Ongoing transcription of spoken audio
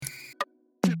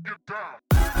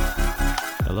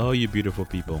Hello, you beautiful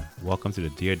people. Welcome to the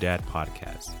Dear Dad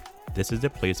podcast. This is the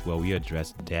place where we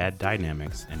address dad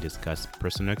dynamics and discuss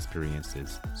personal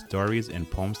experiences, stories, and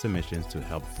poem submissions to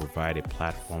help provide a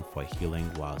platform for healing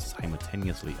while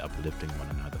simultaneously uplifting one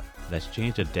another. Let's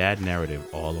change the dad narrative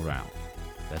all around.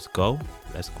 Let's go.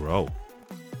 Let's grow.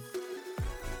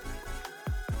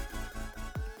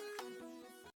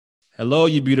 Hello,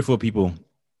 you beautiful people.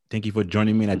 Thank you for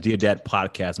joining me in a Dear Dad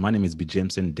podcast. My name is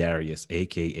Bjimson Darius,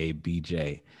 aka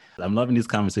BJ. I'm loving this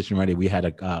conversation already. We had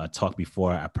a talk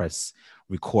before I press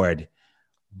record,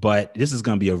 but this is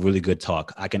going to be a really good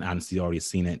talk. I can honestly already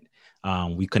seen it.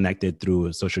 We connected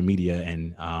through social media,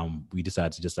 and we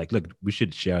decided to just look, we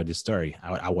should share this story.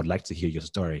 I would like to hear your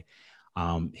story,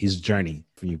 his journey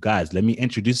from you guys. Let me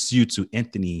introduce you to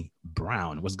Anthony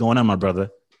Brown. What's going on, my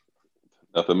brother?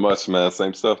 Nothing much, man.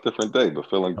 Same stuff, different day, but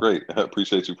feeling great. I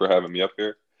appreciate you for having me up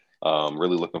here.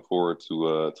 Really looking forward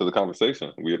to the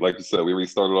conversation. Like you said, we already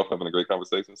started off having a great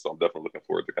conversation, so I'm definitely looking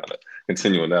forward to kind of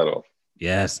continuing that off.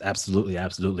 Yes, absolutely. All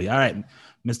right,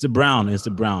 Mr. Brown,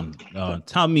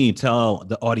 tell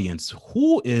the audience,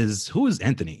 who is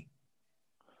Anthony?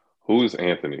 Who is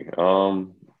Anthony?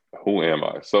 Who am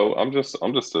I? So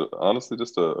honestly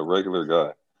just a regular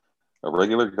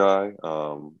guy.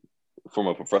 From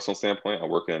a professional standpoint, I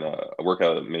work at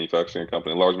a manufacturing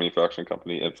company, a large manufacturing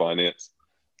company in finance.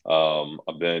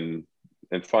 I've been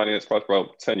in finance probably for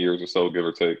about 10 years or so, give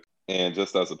or take. And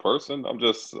just as a person, I'm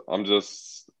just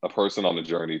a person on the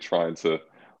journey trying to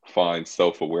find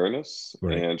self-awareness,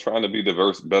 right, and trying to be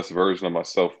the best version of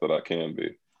myself that I can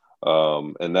be.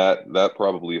 And that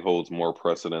probably holds more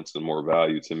precedence and more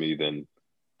value to me than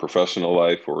professional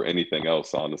life or anything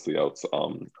else, honestly,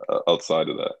 outside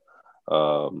of that.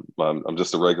 I'm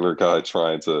just a regular guy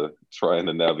trying to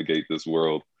navigate this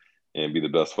world and be the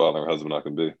best father and husband I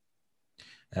can be.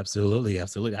 Absolutely.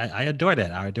 I adore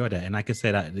that. And like I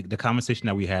said, the conversation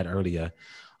that we had earlier,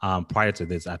 prior to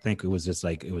this, I think it was just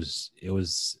it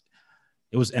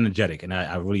was energetic, and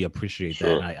I really appreciate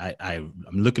that. And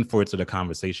I'm looking forward to the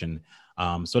conversation.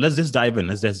 So let's just dive in.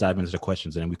 Let's just dive into the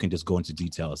questions, and then we can just go into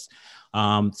details.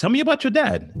 Tell me about your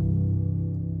dad.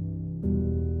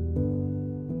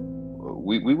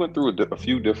 We went through a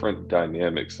few different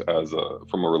dynamics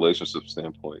from a relationship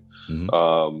standpoint.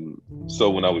 Mm-hmm. So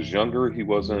when I was younger, he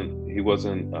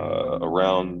wasn't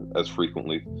around as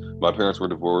frequently. My parents were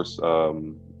divorced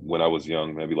when I was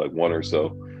young, maybe like one or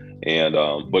so, and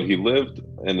but he lived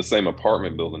in the same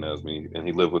apartment building as me, and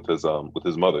he lived with his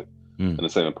mother in the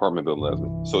same apartment building as me.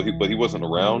 So he wasn't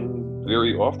around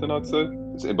very often, I'd say.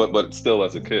 But still,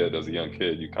 as a young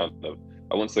kid, you kind of,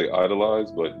 I wouldn't say idolize,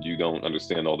 but you don't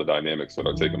understand all the dynamics that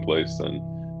are taking place and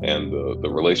the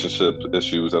relationship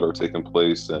issues that are taking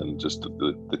place, and just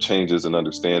the changes and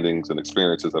understandings and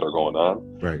experiences that are going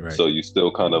on. Right. So you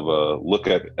still kind of look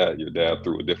at your dad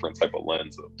through a different type of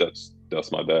lens of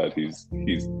that's my dad. He's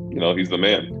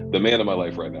the man of my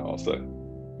life right now, I'll say.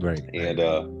 Right.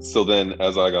 And so then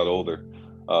as I got older,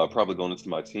 probably going into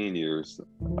my teen years,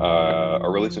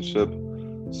 our relationship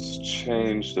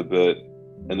changed a bit,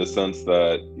 in the sense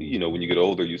that, when you get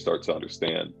older, you start to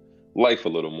understand life a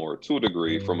little more, to a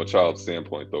degree, from a child's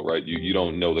standpoint, though, right? You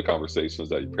don't know the conversations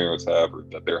that your parents have or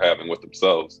that they're having with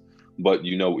themselves, but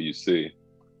you know what you see.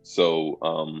 So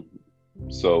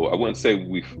I wouldn't say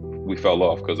we fell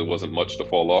off, because it wasn't much to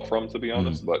fall off from, to be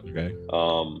honest. But okay.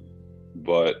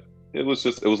 But it was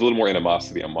a little more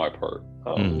animosity on my part.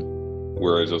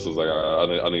 Where it just was like, I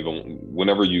don't even,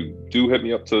 whenever you do hit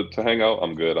me up to hang out,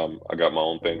 I'm good. I got my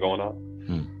own thing going on.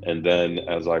 And then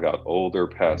as I got older,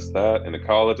 past that, into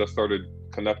college, I started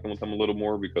connecting with him a little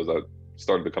more, because I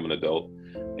started becoming an adult,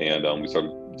 and we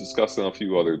started discussing a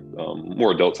few other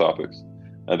more adult topics.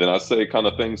 And then I'd say kind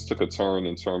of things took a turn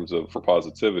in terms of, for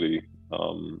positivity,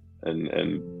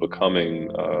 and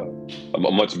becoming a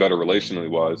much better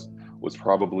relationally wise, was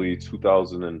probably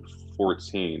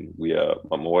 2014. My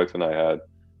wife and I had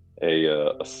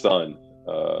a son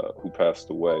who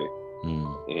passed away.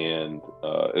 And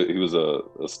he was a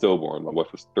stillborn. My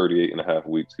wife was 38 and a half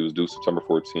weeks. He was due September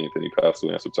 14th, and he passed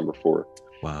away on September 4th.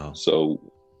 Wow. So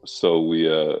we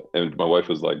and my wife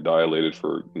was like dilated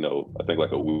for I think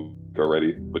like a week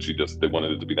already, but they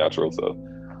wanted it to be natural. So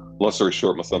long story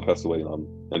short, my son passed away,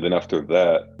 and then after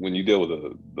that, when you deal with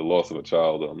the loss of a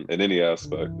child in any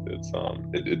aspect,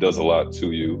 it does a lot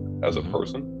to you as a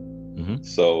person. Mm-hmm.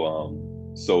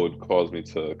 So it caused me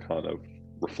to kind of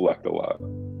reflect a lot.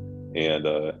 And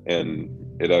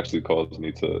it actually caused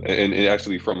me to, and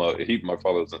actually my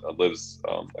father lives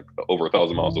like over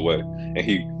 1,000 miles away, and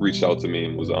he reached out to me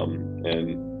and was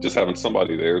and just having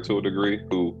somebody there to a degree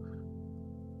who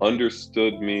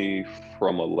understood me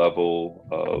from a level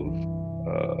of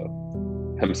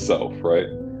himself, right?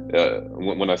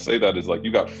 When I say that, is like,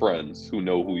 you got friends who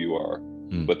know who you are,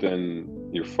 but then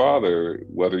your father,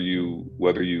 whether you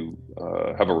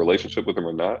have a relationship with him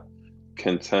or not,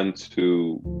 can tend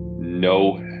to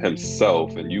know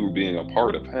himself, and you being a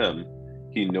part of him,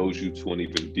 he knows you to an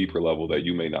even deeper level that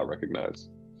you may not recognize.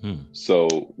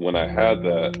 So when I had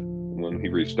that, when he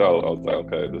reached out, I was like,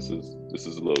 okay, this is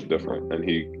a little different. And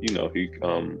he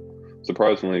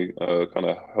surprisingly kind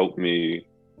of helped me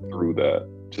through that,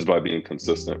 just by being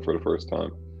consistent for the first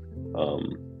time,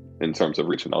 in terms of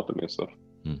reaching out to me and stuff.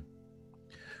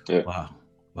 Yeah. Wow.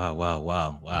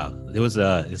 There was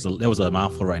a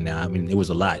mouthful right now. I mean, it was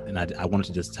a lot, and I wanted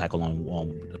to just tackle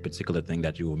on a particular thing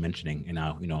that you were mentioning, and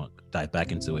I'll dive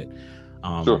back into it.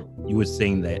 Sure. You were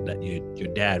saying that your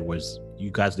dad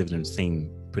you guys lived in the same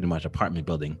pretty much apartment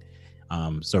building.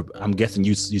 So I'm guessing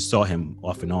you saw him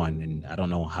off and on, and I don't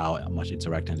know how much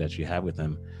interaction that you had with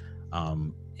him.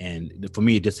 And for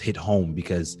me, it just hit home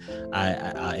because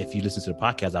I if you listen to the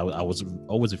podcast, I was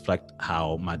always reflect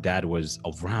how my dad was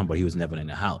around, but he was never in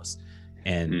the house.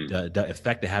 And the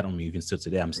effect it had on me, even still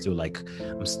today, I'm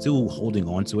still holding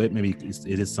on to it. Maybe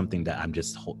it is something that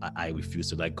I refuse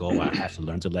to let go. I have to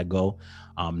learn to let go,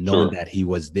 knowing that he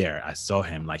was there. I saw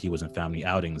him, like, he was in family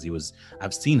outings.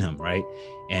 I've seen him, right?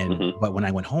 And but when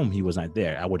I went home, he was not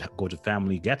there. I would go to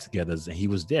family get-togethers, and he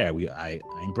was there. I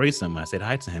embraced him. I said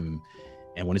hi to him,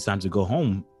 and when it's time to go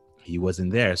home, he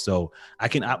wasn't there. So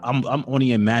I'm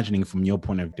only imagining from your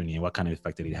point of view what kind of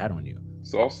effect that he had on you.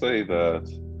 So I'll say that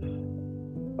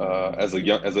as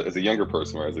a younger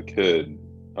person, or as a kid,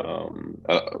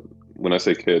 when I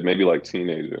say kid, maybe like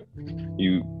teenager,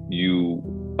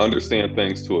 you understand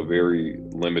things to a very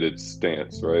limited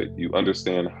stance, right? You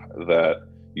understand that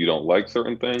you don't like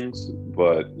certain things,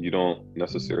 but you don't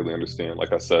necessarily understand,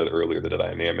 like I said earlier, the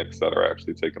dynamics that are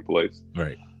actually taking place.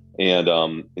 Right. And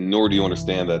nor do you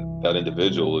understand that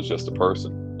individual is just a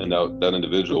person, and that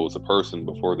individual was a person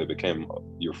before they became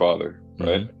your father,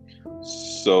 right?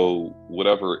 So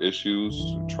whatever issues,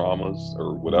 traumas,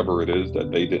 or whatever it is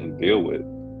that they didn't deal with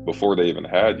before they even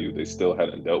had you, they still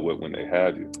hadn't dealt with when they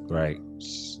had you. Right.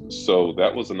 So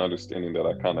that was an understanding that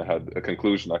I kind of had, a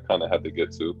conclusion I kind of had to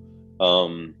get to.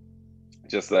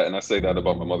 Just that, and I say that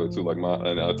about my mother too. Like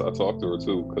and I talk to her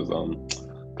too, because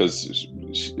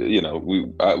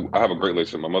I have a great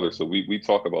relationship with my mother, so we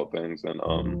talk about things, and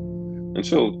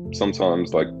she'll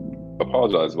sometimes like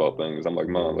apologize about things. I'm like,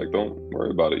 Mom, like, don't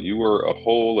worry about it. You were a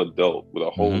whole adult with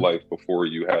a whole life before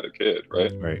you had a kid,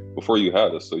 right? Right. Before you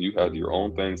had us, so you had your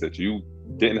own things that you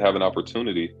didn't have an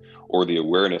opportunity or the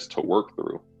awareness to work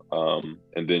through,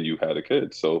 and then you had a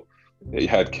kid. So you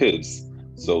had kids.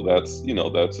 So that's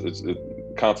a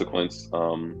consequence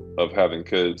of having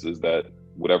kids, is that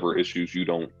whatever issues you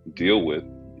don't deal with,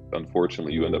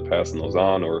 unfortunately, you end up passing those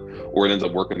on, or it ends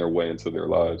up working their way into their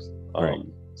lives,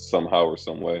 somehow or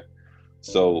some way.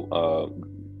 So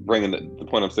bringing the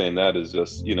point I'm saying that is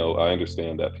just, I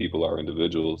understand that people are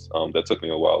individuals. That took me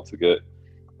a while to get.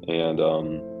 And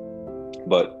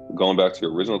but going back to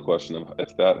your original question of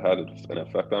if that had an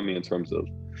effect on me in terms of,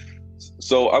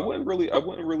 so I wouldn't really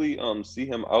see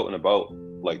him out and about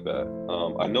like that.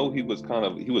 I know he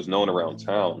was known around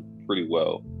town pretty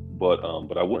well, but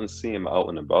I wouldn't see him out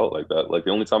and about like that. Like,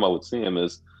 the only time I would see him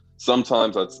is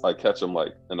sometimes I catch him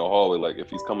like in the hallway, like if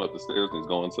he's coming up the stairs and he's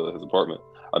going to his apartment,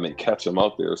 I may catch him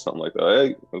out there or something like that.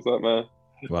 Hey, what's up, man?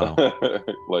 Wow.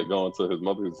 Like going to his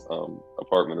mother's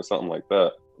apartment or something like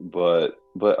that. But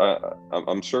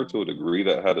I'm sure to a degree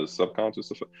that had a subconscious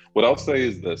effect. What I'll say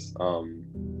is this.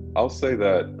 I'll say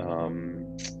that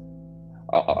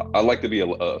I like to be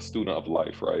a student of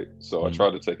life, right? So I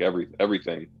try to take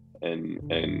everything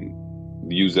and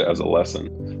use it as a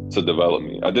lesson to develop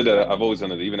me. I did that. I've always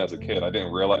done it, even as a kid. I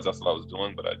didn't realize that's what I was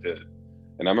doing, but I did.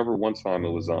 And I remember one time it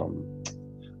was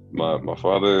my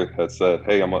father had said,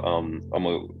 "Hey, I'm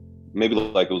a maybe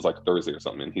like it was like Thursday or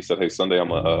something," and he said, "Hey, Sunday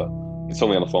he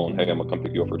told me on the phone, hey, I'm gonna come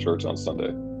pick you up for church on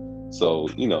Sunday." So,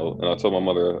 and I told my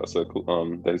mother, I said,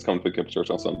 that he's coming to pick you up for church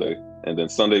on Sunday. And then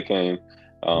Sunday came.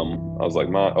 I was like,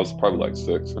 Mom, I was probably like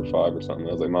 6 or 5 or something.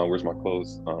 I was like, Mom, where's my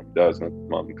clothes? Dad's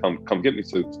gonna come get me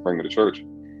to bring me to church.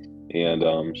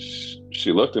 And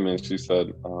she looked at me and she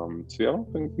said, see, I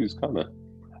don't think he's coming.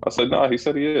 I said, nah, he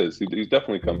said he is. He's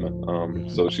definitely coming.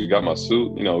 So she got my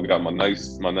suit, got my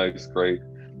nice gray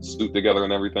suit together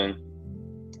and everything.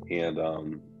 And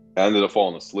I ended up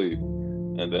falling asleep.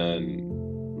 And then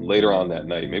later on that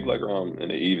night, maybe like around in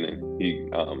the evening, he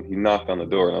knocked on the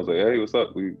door and I was like, hey, what's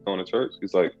up? We going to church?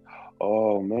 He's like,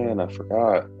 oh man, I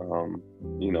forgot.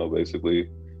 Basically,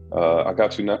 I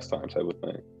got you next time type of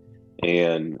thing.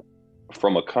 And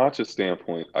from a conscious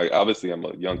standpoint, I'm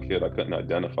a young kid, I couldn't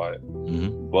identify it.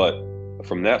 Mm-hmm. But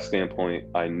from that standpoint,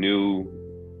 I knew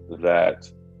that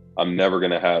I'm never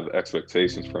going to have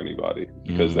expectations for anybody,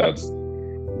 because that's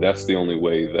the only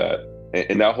way that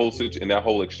in that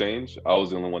whole exchange, I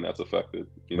was the only one that's affected.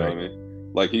 You know Right. what I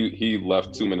mean? Like he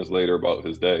left 2 minutes later about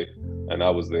his day, and I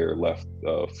was there left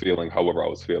feeling however I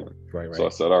was feeling. Right. So I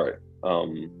said, all right,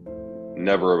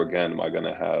 never again am I going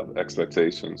to have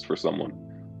expectations for someone,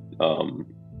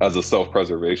 as a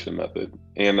self-preservation method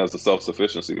and as a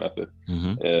self-sufficiency method.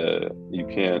 Mm-hmm.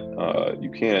 You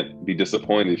can't be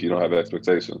disappointed if you don't have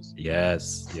expectations.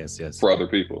 Yes. For other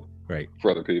people. Right.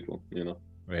 For other people, you know.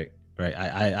 Right.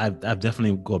 I've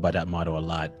definitely go by that motto a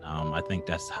lot. I think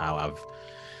that's how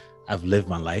I've lived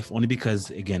my life, only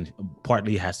because, again,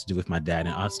 partly it has to do with my dad,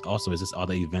 and also is just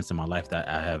other events in my life that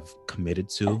I have committed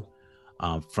to,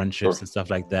 friendships and stuff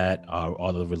like that, or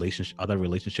other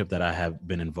relationship that I have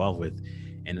been involved with,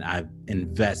 and I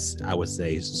invest, I would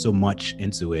say, so much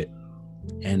into it,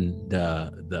 and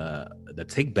the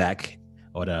take back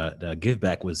or the give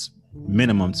back was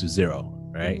minimum to zero,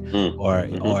 right?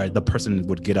 Or the person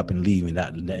would get up and leave and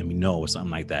not letting me know or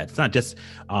something like that. It's not just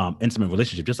intimate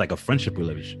relationship, just like a friendship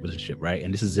relationship, right?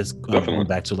 And this is just going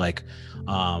back to like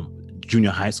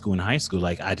junior high school and high school.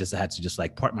 Like I just had to just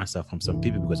like part myself from some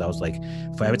people, because I was like,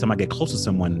 for every time I get close to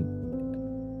someone,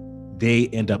 they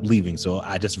end up leaving. So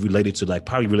I just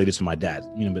probably related to my dad,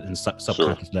 you know, but in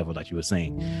subconscious level, like you were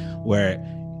saying, where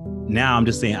now I'm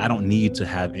just saying I don't need to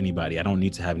have anybody. I don't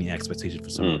need to have any expectation for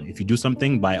someone. If you do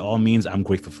something, by all means, I'm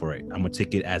grateful for it. I'm gonna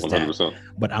take it as 100%. That.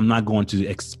 But I'm not going to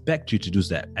expect you to do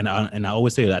that. And I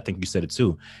always say that. I think you said it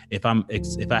too. If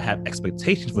I have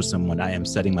expectations for someone, I am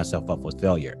setting myself up for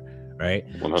failure. Right.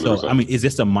 100%. So, I mean, is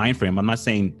this a mind frame? I'm not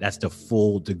saying that's the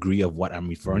full degree of what I'm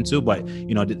referring to, but,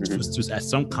 you know, just at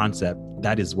some concept,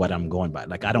 that is what I'm going by.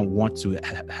 Like, I don't want to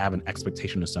have an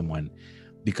expectation of someone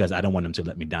because I don't want them to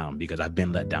let me down, because I've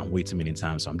been let down way too many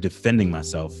times. So I'm defending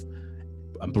myself.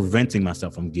 I'm preventing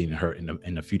myself from getting hurt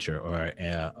in the future or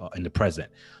in the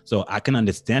present. So I can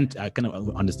understand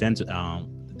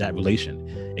that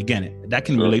relation. Again, that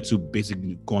can relate to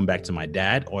basically going back to my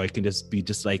dad, or it can just be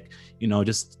just like, you know,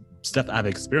 just stuff I've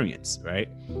experienced, right?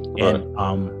 And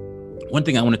one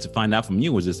thing I wanted to find out from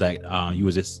you was just like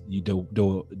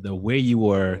the way you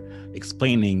were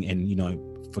explaining and, you know,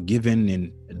 forgiving,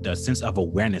 and the sense of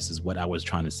awareness is what I was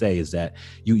trying to say, is that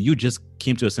you just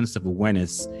came to a sense of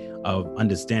awareness of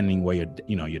understanding where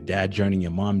your dad journey, your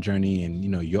mom journey, and, you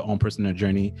know, your own personal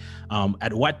journey.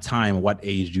 At what time, what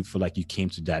age do you feel like you came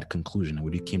to that conclusion, or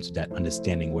when you came to that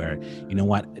understanding where, you know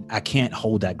what, I can't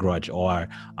hold that grudge, or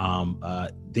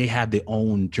they have their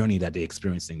own journey that they're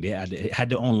experiencing. They had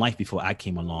their own life before I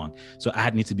came along. So I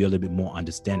need to be a little bit more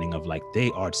understanding of, like,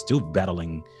 they are still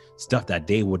battling stuff that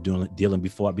they were dealing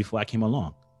before I came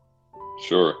along.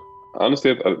 Sure.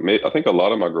 Honestly, I think a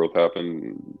lot of my growth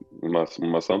happened when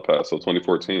my son passed. So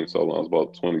 2014. So I was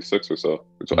about 26 or so.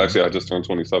 Actually, I just turned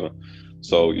 27.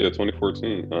 So yeah,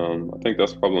 2014. I think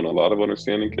that's probably when a lot of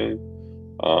understanding came.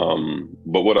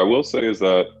 But what I will say is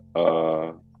that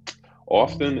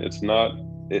often it's not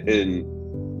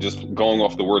in just going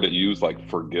off the word that you use, like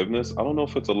forgiveness. I don't know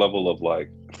if it's a level of like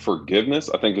forgiveness.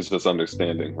 I think it's just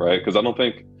understanding, right? Because I don't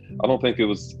think it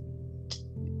was.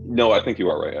 No, I think you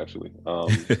are right. Actually, I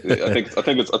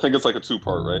think it's like a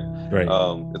two-part, right? Right.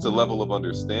 It's a level of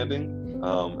understanding,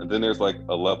 and then there's like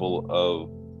a level of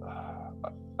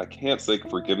I can't say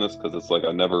forgiveness, because it's like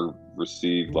I never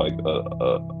received like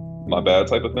a my bad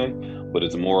type of thing, but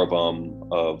it's more of a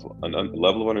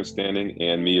level of understanding,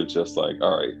 and me of just like,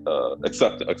 all right,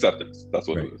 acceptance. That's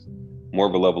what it is. More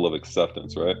of a level of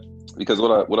acceptance, right? Because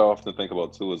what I often think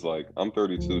about too is like, I'm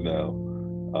 32 now.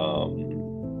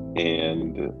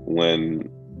 And when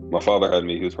my father had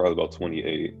me, he was probably about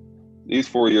 28. He's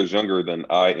 4 years younger than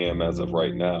I am as of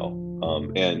right now.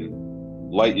 And I'm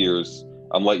light years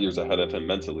ahead of him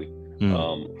mentally,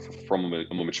 from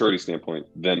a maturity standpoint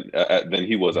than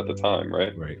he was at the time,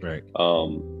 right? Right.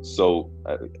 So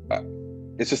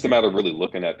it's just a matter of really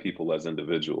looking at people as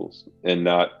individuals and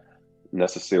not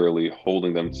necessarily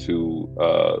holding them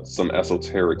to some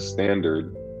esoteric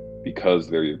standard because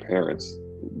they're your parents.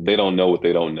 They don't know what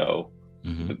they don't know.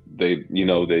 Mm-hmm. They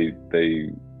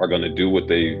are going to do what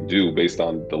they do based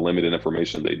on the limited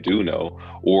information they do know,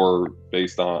 or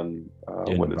based on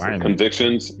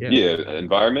convictions,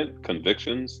 environment,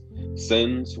 convictions,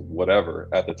 sins, whatever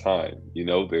at the time. You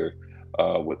know, they're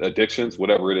with addictions,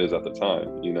 whatever it is at the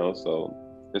time. You know, so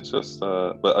it's just.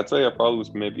 But I'd say I probably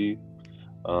was maybe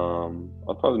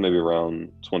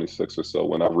around 26 or so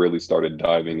when I really started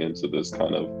diving into this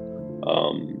kind of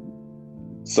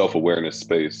self-awareness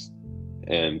space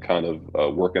and kind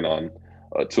of working on,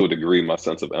 to a degree, my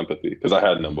sense of empathy, because I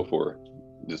had none before,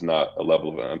 just not a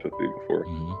level of empathy before.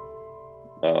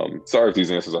 Sorry if these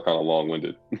answers are kind of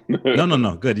long-winded.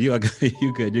 No. Good. You are good.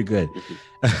 You're good.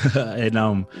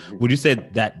 And would you say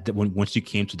that once you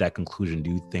came to that conclusion,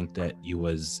 do you think that it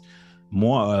was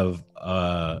more of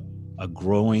a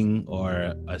growing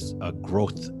or a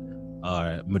growth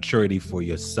or maturity for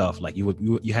yourself? Like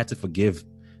you had to forgive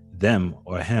them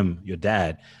or him, your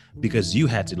dad, because you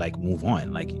had to like move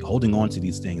on. Like holding on to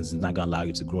these things is not gonna allow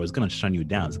you to grow. It's gonna shun you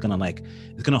down. It's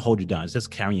gonna hold you down. It's just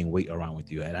carrying weight around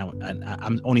with you. And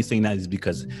I'm only saying that is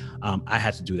because I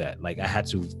had to do that. Like I had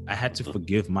to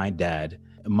forgive my dad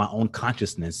in my own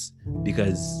consciousness,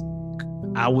 because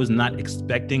I was not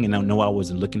expecting, and I know I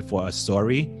wasn't looking for a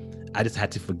sorry. I just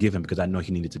had to forgive him because I know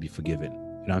he needed to be forgiven. You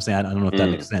know what I'm saying? I don't know if that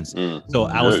makes sense. So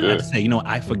I had to say,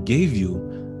 I forgave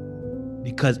you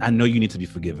because I know you need to be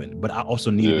forgiven, but I also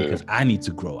need it because I need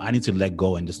to grow. I need to let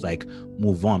go and just like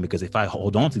move on, because if I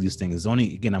hold on to these things,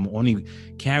 I'm only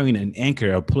carrying an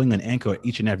anchor or pulling an anchor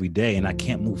each and every day, and I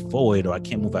can't move forward, or I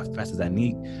can't move as fast as I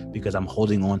need because I'm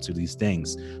holding on to these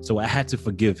things. So I had to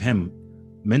forgive him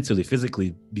mentally,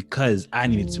 physically, because I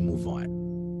needed to move on.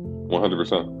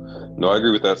 100%. No, I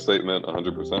agree with that statement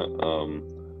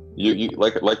 100%. You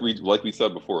like we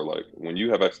said before, like when you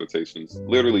have expectations,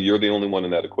 literally you're the only one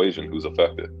in that equation who's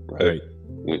affected, right?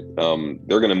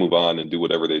 They're going to move on and do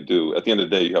whatever they do. At the end of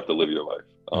the day, you have to live your life.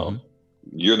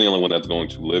 You're the only one that's going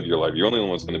to live your life. You're the only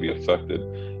one that's going to be affected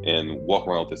and walk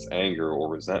around with this anger or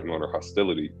resentment or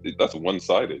hostility. That's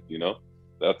one-sided,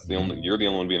 that's you're the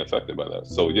only one being affected by that.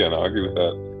 So yeah, no, I agree with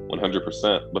that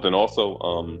 100%. But then also,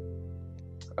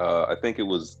 I think it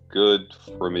was good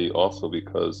for me also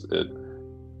because it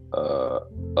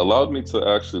allowed me to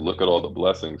actually look at all the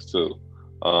blessings too,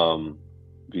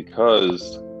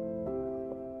 because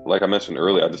like I mentioned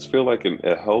earlier, I just feel like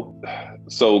it helped.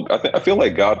 So I feel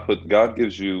like God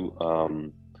gives you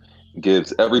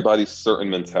gives everybody certain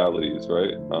mentalities,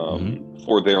 right?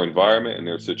 For their environment and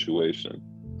their situation.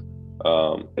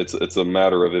 It's a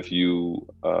matter of if you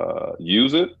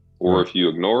use it, or if you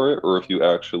ignore it, or if you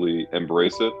actually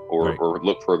embrace it, or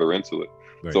look further into it.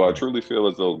 So I truly feel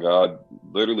as though God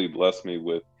literally blessed me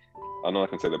with, I'm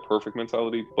not going to say the perfect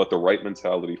mentality, but the right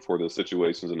mentality for the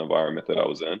situations and environment that I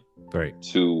was in,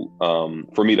 to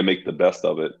for me to make the best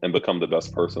of it and become the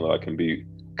best person that I can be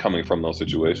coming from those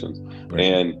situations.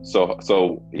 And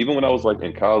so even when I was like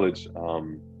in college,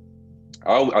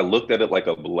 I looked at it like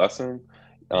a blessing,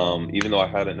 even though I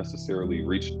hadn't necessarily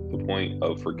reached the point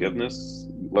of forgiveness,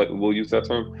 like we'll use that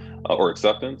term, or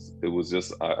acceptance. It was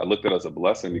just, I looked at it as a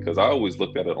blessing, because I always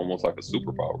looked at it almost like a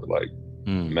superpower. Like,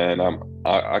 man,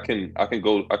 I can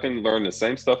learn the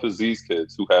same stuff as these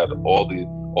kids who had all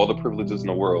the privileges in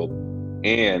the world,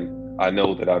 and I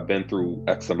know that I've been through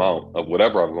X amount of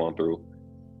whatever I've gone through.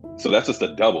 So that's just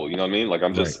a double, you know what I mean? Like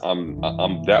I'm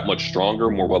that much stronger,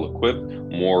 more well equipped,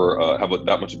 more have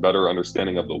that much better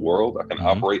understanding of the world. I can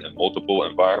operate in multiple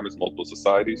environments, multiple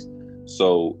societies.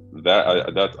 So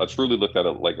that I truly looked at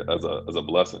it like as a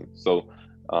blessing. So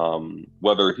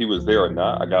whether he was there or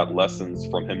not, I got lessons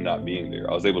from him not being there.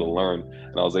 I was able to learn,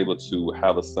 and I was able to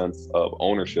have a sense of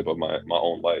ownership of my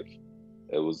own life.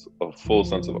 It was a full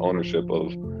sense of ownership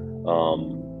of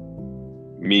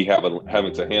me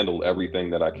having to handle everything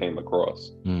that I came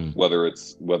across. Whether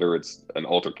it's an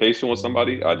altercation with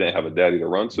somebody, I didn't have a daddy to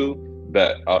run to,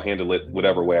 that I'll handle it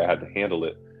whatever way I had to handle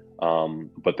it.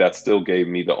 But that still gave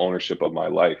me the ownership of my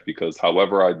life, because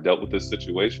however I dealt with this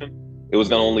situation, it was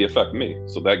going to only affect me.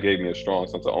 So that gave me a strong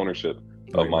sense of ownership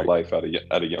of my life at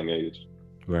a young age.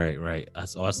 Right.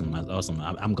 That's awesome.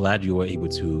 I'm glad you were able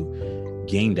to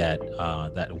gain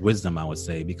that wisdom, I would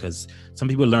say, because some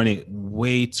people learn it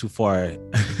way too far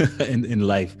in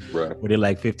life, where they're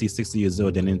like 50, 60 years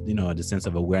old, and the sense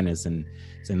of awareness and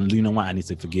saying, you know what, I need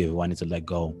to forgive, or I need to let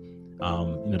go.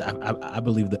 I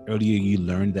believe the earlier you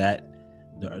learn that,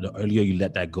 the earlier you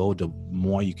let that go, the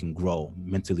more you can grow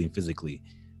mentally and physically,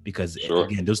 because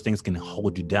again, those things can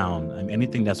hold you down. I mean,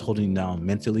 anything that's holding you down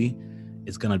mentally,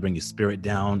 it's going to bring your spirit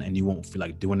down, and you won't feel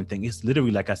like doing anything. It's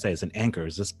literally, like I said, it's an anchor.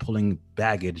 It's just pulling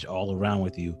baggage all around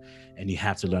with you, and you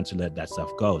have to learn to let that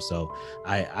stuff go. So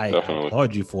I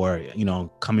applaud you for,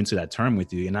 coming to that term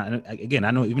with you. And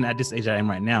I know even at this age I am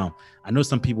right now, I know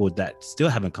some people that still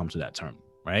haven't come to that term.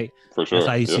 Right. For sure. That's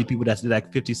how you see people that's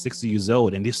like 50, 60 years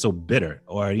old, and they're so bitter,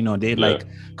 or, they like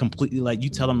completely, like,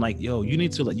 you tell them like, yo, you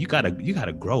need to, like, you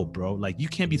gotta grow, bro. Like, you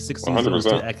can't be 60 years old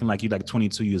still acting like you're like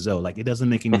 22 years old. Like, it doesn't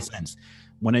make any sense.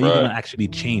 When are you going to actually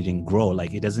change and grow?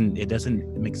 Like, it doesn't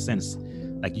make sense.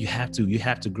 Like you have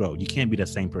to grow. You can't be the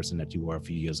same person that you were a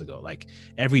few years ago. Like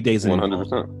every day is an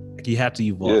 100%. like you have to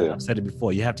evolve. Yeah. I've said it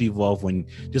before. You have to evolve when,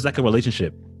 just like a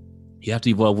relationship. You have to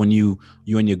evolve when you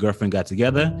and your girlfriend got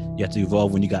together. You have to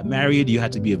evolve when you got married. You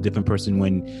have to be a different person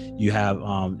when you have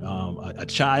a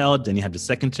child. Then you have the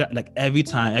second child. Like every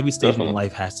time, every stage in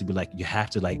life has to be like, you have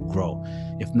to like grow.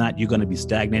 If not, you're gonna be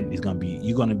stagnant. You're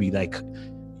gonna be like,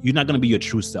 you're not gonna be your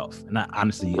true self. And I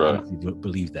honestly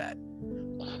believe that.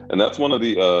 And that's one of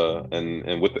the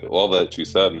and with all that you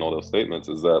said and all those statements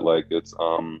is that like it's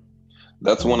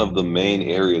that's one of the main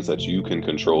areas that you can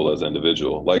control as an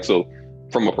individual. Like, so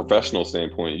from a professional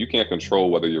standpoint, you can't control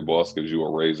whether your boss gives you a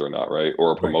raise or not, right?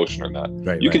 Or a promotion or not.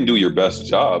 You can do your best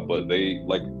job, but they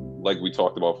like we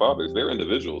talked about fathers, they're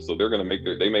individuals. So they're going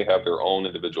to they may have their own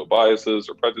individual biases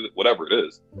or prejudice, whatever it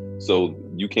is. So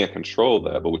you can't control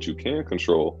that. But what you can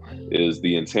control is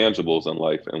the intangibles in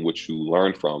life and which you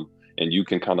learn from. And you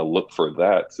can kind of look for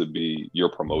that to be your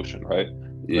promotion, right?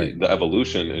 The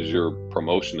evolution is your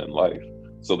promotion in life.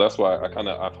 So that's why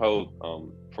I've held,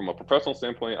 from a professional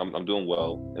standpoint, I'm doing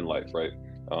well in life, right?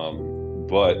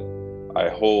 But I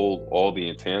hold all the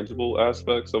intangible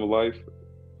aspects of life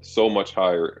so much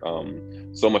higher,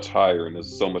 and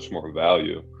there's so much more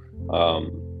value,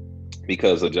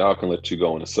 because a job can let you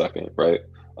go in a second, right?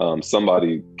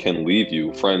 Somebody can leave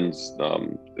you, friends,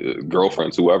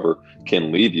 girlfriends, whoever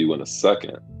can leave you in a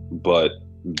second, but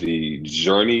the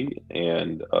journey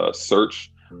and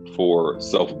search for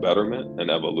self-betterment and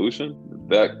evolution,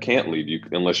 that can't leave you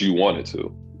unless you want it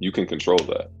to. You can control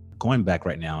that. Going back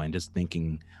right now and just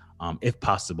thinking, if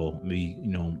possible, maybe,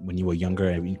 when you were younger,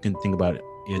 and you can think about it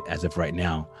as if right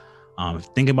now,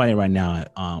 think about it right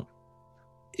now.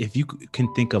 If you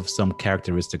can think of some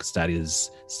characteristics that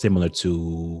is similar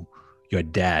to your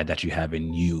dad that you have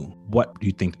in you, what do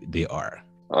you think they are?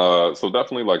 So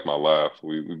definitely like my laugh.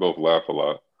 We both laugh a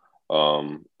lot.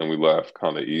 And we laugh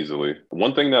kind of easily.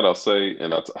 One thing that I'll say,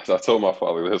 and I told my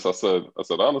father this, I said,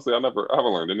 honestly, I haven't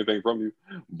learned anything from you,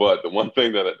 but the one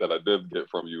thing that I did get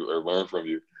from you or learn from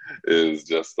you is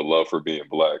just the love for being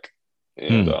Black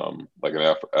and like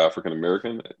an African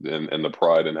American and the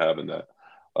pride in having that.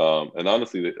 And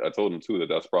honestly, I told him too that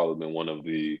that's probably been one of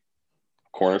the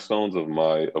cornerstones of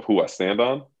who I stand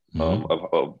on,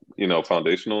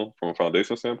 foundational from a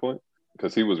foundational standpoint.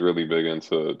 Because he was really big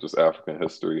into just African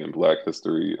history and Black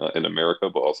history in America,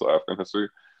 but also African history.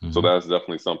 Mm-hmm. So that's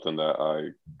definitely something that I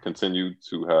continue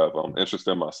to have interest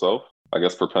in myself. I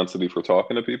guess propensity for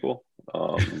talking to people.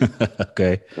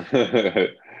 Okay.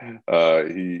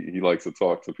 He likes to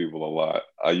talk to people a lot.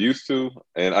 I used to,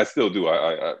 and I still do.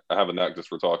 I have a knack just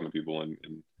for talking to people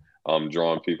and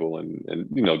drawing people and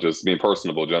just being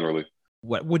personable generally.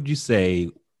 What would you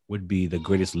say would be the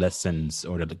greatest lessons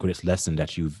or the greatest lesson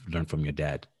that you've learned from your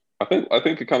dad? I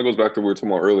think it kind of goes back to what we were talking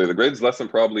about earlier. The greatest lesson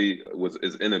probably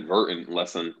is inadvertent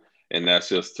lesson, and that's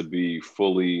just to be have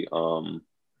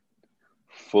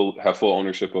full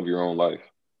ownership of your own life.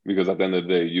 Because at the end of the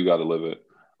day, you got to live it.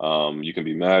 You can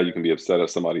be mad, you can be upset at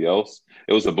somebody else.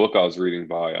 It was a book I was reading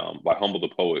by Humble the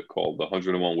Poet called The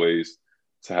 101 Ways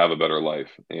to Have a Better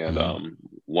Life. And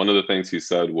one of the things he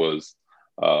said was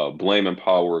blame and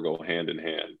power go hand in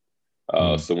hand.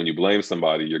 So when you blame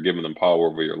somebody, you're giving them power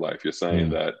over your life. You're saying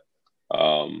that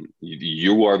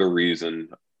you are the reason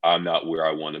I'm not where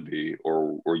I want to be,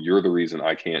 or you're the reason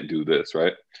I can't do this,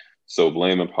 right? So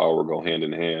blame and power go hand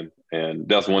in hand. And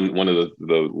that's one of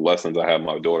the lessons I have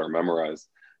my daughter memorize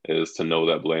is to know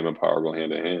that blame and power go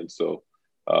hand in hand. So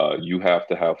you have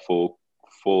to have full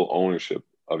ownership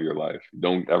of your life.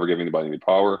 Don't ever give anybody any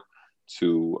power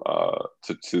to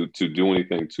do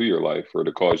anything to your life or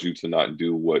to cause you to not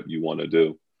do what you want to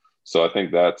do. So I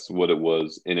think that's what it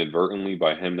was inadvertently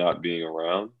by him not being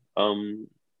around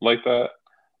like that.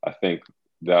 I think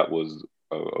that was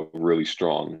a really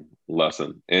strong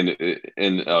lesson. And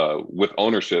with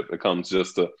ownership, it comes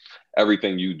just to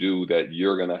everything you do that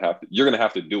you're gonna have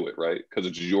to do it, right? Because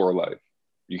it's your life.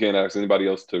 You can't ask anybody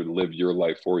else to live your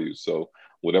life for you. So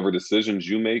whatever decisions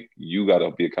you make, you got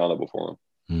to be accountable for them.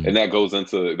 And that goes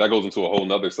into a whole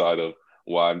nother side of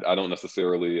why I don't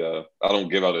necessarily I don't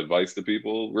give out advice to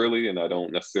people really, and I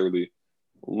don't necessarily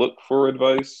look for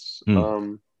advice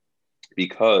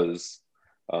because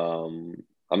I'm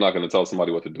not going to tell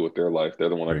somebody what to do with their life. They're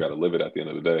the one that got to live it at the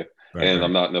end of the day. Right.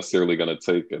 I'm not necessarily going to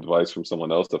take advice from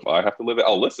someone else. If I have to live it,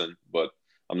 I'll listen, but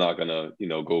I'm not going to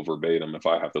go verbatim if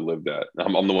I have to live that.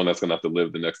 I'm the one that's going to have to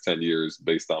live the next 10 years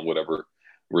based on whatever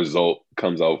result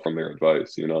comes out from their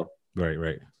advice,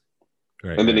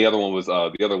 Right. And then the other one was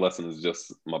the other lesson is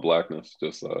just my Blackness,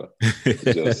 just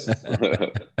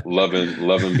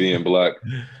loving being Black.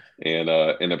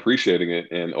 and appreciating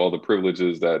it and all the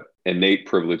privileges, that innate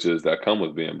privileges that come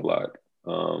with being Black,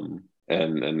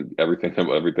 and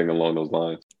everything along those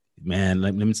lines. Man,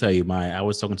 let me tell you, I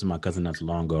was talking to my cousin not too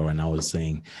long ago, and I was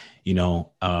saying,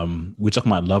 we're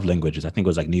talking about love languages. I think it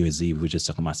was like New Year's Eve. We were just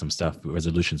talking about some stuff,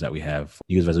 resolutions that we have,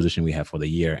 New Year's resolution we have for the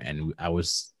year. And I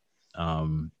was,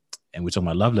 and we're talking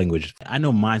about love language. I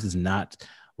know mine is not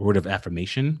word of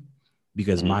affirmation,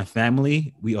 because my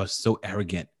family, we are so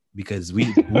arrogant, because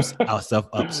we boost ourselves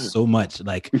up so much.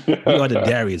 Like, we are the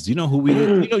Darius. You know who we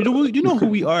are? You know who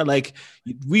we are? Like,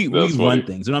 we run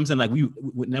things. You know what I'm saying? Like,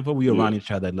 whenever we around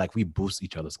each other, like, we boost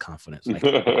each other's confidence. Like,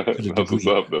 to the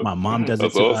degree. My mom does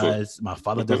it to us. My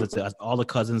father does it to us. All the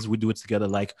cousins, we do it together.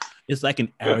 Like, it's like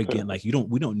an arrogant, like, we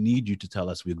don't need you to tell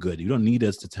us we're good. You don't need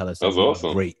us to tell us that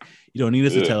we're great. You don't need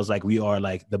us to tell us like we are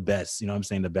like the best. You know what I'm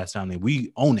saying? The best family.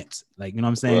 We own it. Like, you know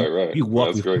what I'm saying? Right. We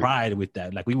walk with pride with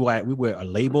that. Like, we wear a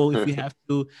label if we have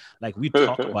to. Like, we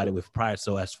talk about it with pride.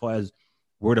 So as far as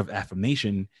word of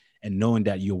affirmation and knowing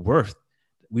that you're worth,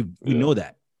 we know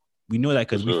that. We know that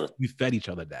because we fed each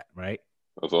other that, right?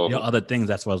 That's awesome. There are other things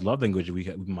as far as love language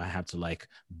we might have to like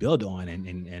build on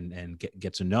and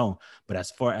get to know. But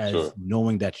as far as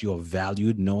knowing that you're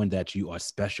valued, knowing that you are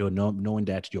special, knowing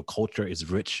that your culture is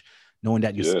rich, knowing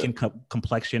that your skin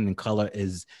complexion and color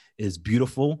is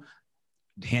beautiful,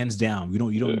 hands down, you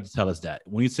don't need to tell us that.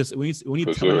 When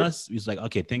you're telling us, it's like,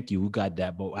 okay, thank you, we got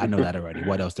that, but I know that already.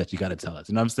 What else that you got to tell us?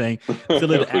 You know what I'm saying? It's a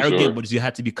little arrogant, but you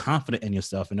have to be confident in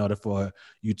yourself in order for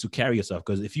you to carry yourself.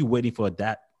 Because if you're waiting for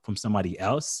that from somebody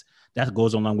else, that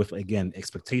goes along with, again,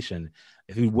 expectation.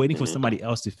 If you're waiting for somebody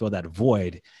else to fill that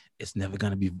void, it's never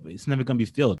gonna be filled. It's never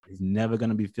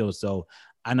gonna be filled. So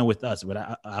I know with us, with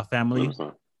our family,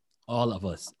 100%. All of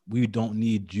us, we don't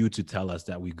need you to tell us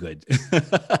that we're good.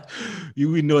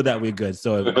 We know that we're good.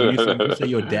 So if you say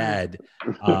your dad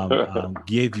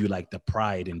gave you like the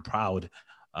pride and proud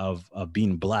of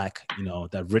being Black,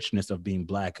 that richness of being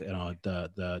Black,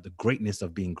 the greatness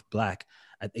of being Black,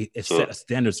 it set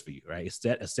standards for you, right? It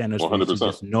set a standards 100%. For you to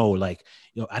just know, like,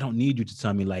 I don't need you to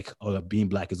tell me like, oh, being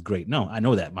Black is great. No, I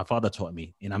know that. My father taught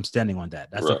me, and I'm standing on that.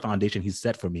 That's the foundation he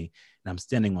set for me, and I'm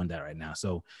standing on that right now.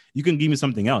 So you can give me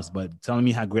something else, but telling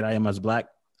me how great I am as Black,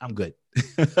 I'm good.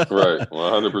 Right,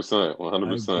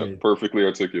 100%. Perfectly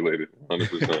articulated,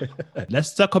 100%.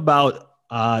 Let's talk about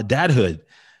dadhood,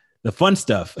 the fun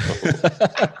stuff.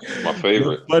 My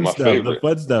favorite. The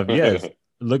fun stuff. Yes,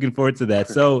 looking forward to that.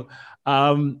 So.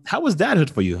 How was dadhood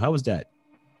for you? How was that?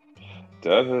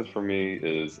 Dadhood for me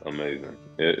is amazing.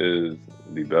 It is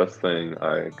the best thing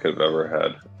I could have ever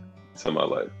had to my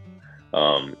life.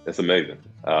 It's amazing.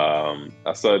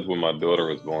 I said when my daughter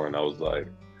was born, I was like,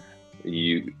 before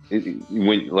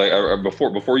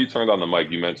you turned on the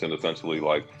mic, you mentioned essentially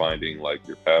like finding like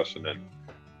your passion and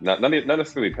not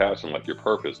necessarily passion, like your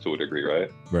purpose to a degree,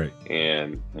 right? Right.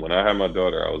 And when I had my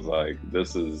daughter, I was like,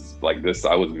 this is like this.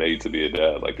 I was made to be a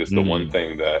dad. Like, it's the one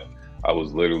thing that I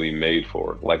was literally made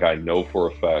for. Like, I know for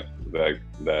a fact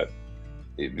that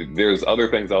there's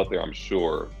other things out there, I'm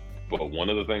sure, but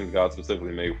one of the things God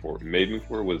specifically made me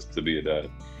for was to be a dad.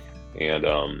 And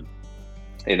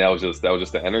that was just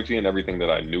the energy and everything that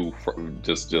I knew from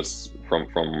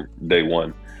from day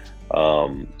one.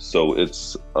 So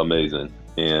it's amazing.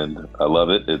 And I love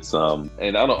it. It's and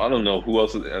I don't know who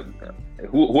else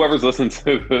whoever's listening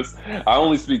to this. I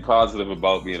only speak positive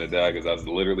about being a dad because that's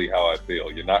literally how I feel.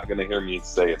 You're not going to hear me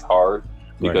say it's hard,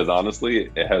 because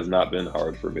honestly, it has not been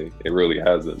hard for me. It really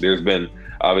hasn't. There's been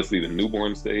obviously the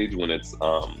newborn stage when it's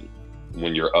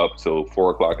when you're up till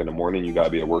 4 o'clock in the morning, you got to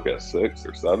be at work at 6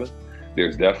 or 7.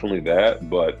 There's definitely that,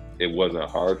 but it wasn't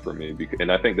hard for me.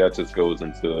 And I think that just goes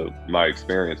into my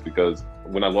experience, because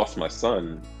when I lost my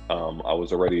son, I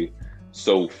was already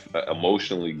so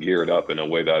emotionally geared up in a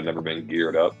way that I'd never been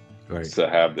geared up to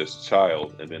have this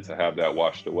child. And then to have that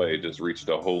washed away, it just reached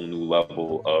a whole new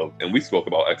level of, and we spoke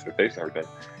about expectation and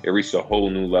everything, it reached a whole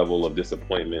new level of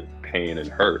disappointment, pain, and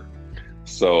hurt.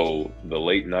 So the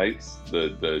late nights,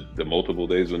 the multiple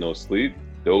days with no sleep,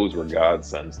 those were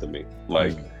godsends to me.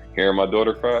 Like, hearing my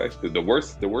daughter cry, the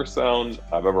worst sound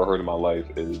I've ever heard in my life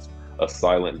is a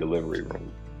silent delivery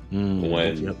room.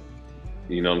 When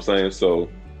you know what I'm saying? So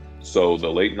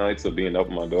the late nights of being up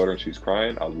with my daughter and she's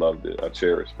crying, I loved it. I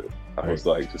cherished it. I was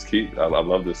like, just keep. I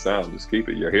love this sound. Just keep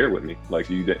it. You're here with me. Like,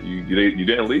 you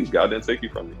didn't leave. God didn't take you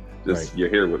from me. Just you're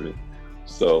here with me.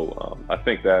 So I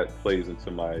think that plays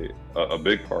into my a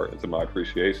big part into my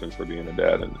appreciation for being a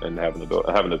dad and having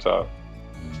a child.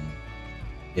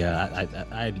 Yeah,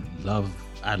 I love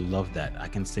that. I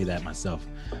can say that myself.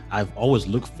 I've always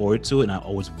looked forward to it, and I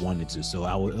always wanted to. So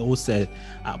I always said,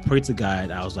 I prayed to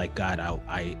God. I was like, God,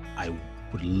 I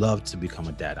would love to become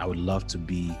a dad. I would love to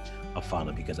be a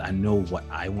father because I know what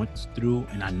I went through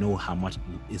and I know how much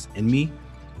is in me,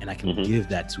 and I can give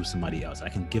that to somebody else. I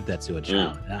can give that to a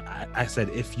child. And I said,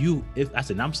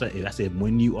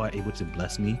 when you are able to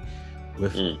bless me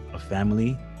with a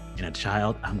family and a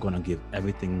child, I'm going to give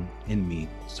everything in me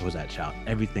towards that child,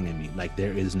 everything in me. Like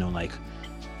there is no like,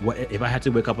 what if I had to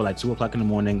wake up at like 2:00 in the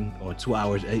morning or 2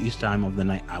 hours each time of the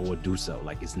night, I would do so.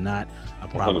 Like it's not a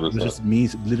problem. 100%. It was just me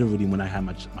literally when I had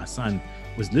my son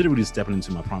was literally stepping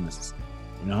into my promises.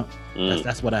 You know,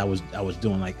 that's what I was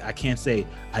doing. Like I can't say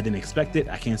I didn't expect it.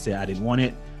 I can't say I didn't want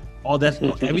it. All that,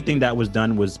 everything that was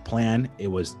done was planned. It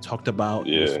was talked about.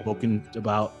 It was spoken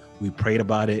about. We prayed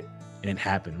about it, and it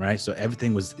happened. Right. So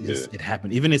everything was it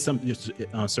happened. Even if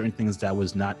certain things that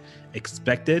was not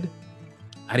expected,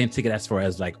 I didn't take it as far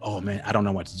as like, oh man, I don't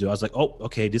know what to do. I was like, oh,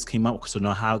 okay, this came out. So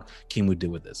now how can we deal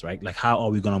with this? Right. Like, how are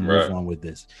we going to move on with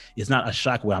this? It's not a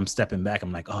shock where I'm stepping back.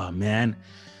 I'm like, oh man,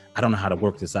 I don't know how to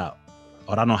work this out.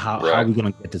 Or I don't know how are we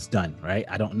going to get this done. Right.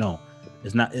 I don't know.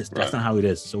 That's not how it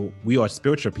is. So we are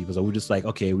spiritual people. So we're just like,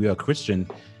 okay, we are Christian.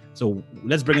 So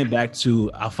let's bring it back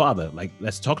to our Father. Like,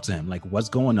 let's talk to him. Like, what's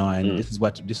going on? This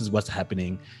is what's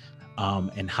happening.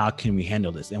 And how can we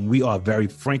handle this? And we are very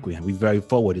frank with him. We're very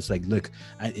forward. It's like, look,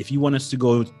 if you want us to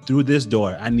go through this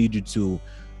door, I need you to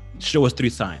show us 3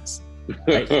 signs.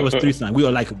 Right? Show us 3 signs. We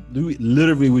are like,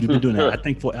 literally, we've been doing that. I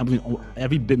think for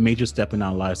every big major step in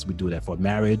our lives, we do that. For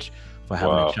marriage, for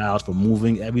having a child, for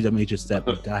moving, every major step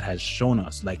God has shown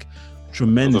us, like,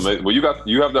 tremendous. Well,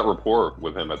 you have that rapport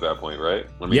with him at that point, right?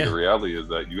 I mean, the reality is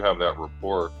that you have that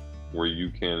rapport where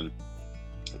you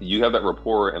have that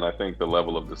rapport, and I think the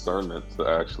level of discernment to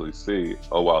actually see,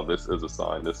 oh wow, this is a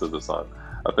sign. This is a sign.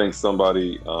 I think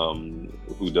somebody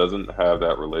who doesn't have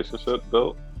that relationship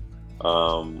built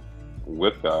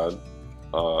with God,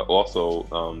 also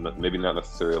maybe not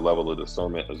necessarily a level of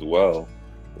discernment as well,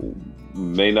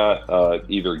 may not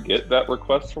either get that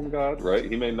request from God, right?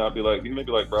 He may be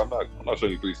like, bro, I'm not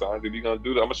showing you 3 signs. If you're gonna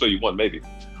do that, I'm gonna show you 1 maybe,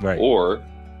 right? Or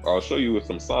I'll show you with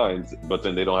some signs, but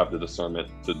then they don't have the discernment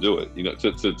to do it, you know,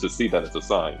 to see that it's a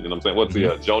sign. You know what I'm saying? What's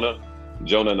the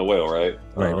Jonah and the whale, right?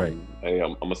 Right. Hey,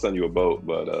 I'm gonna send you a boat,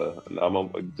 but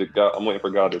I'm waiting for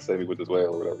God to save me with this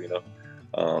whale or whatever, you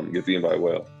know. Gets eaten by a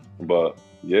whale. But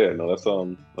yeah, no,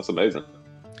 that's amazing.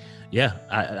 Yeah,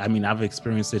 I mean, I've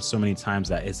experienced it so many times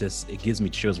that it gives me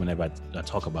chills whenever I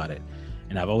talk about it.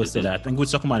 And I've always said that. I think we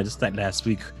were talking about it just like last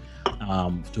week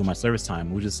during my service time.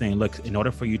 We were just saying, look, in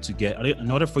order for you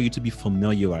to be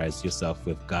familiarize yourself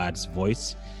with God's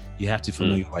voice, you have to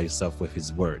familiarize yourself with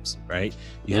his words, right?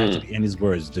 You have to be in his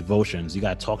words, devotions. You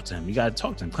got to talk to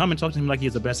him. Come and talk to him like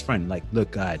he's a best friend. Like,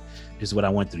 look, God, this is what I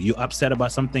went through. You upset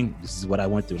about something? This is what I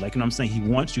went through. Like, you know what I'm saying? He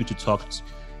wants you to talk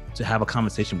to have a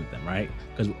conversation with them, right?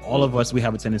 Because all of us, we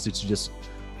have a tendency to just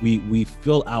we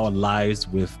fill our lives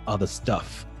with other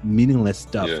stuff, meaningless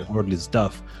stuff, worldly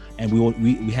stuff, and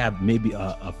we have maybe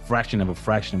a fraction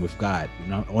with God, you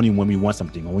know, only when we want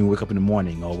something, or when we wake up in the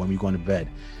morning, or when we go into bed.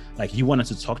 Like, you want us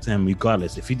to talk to him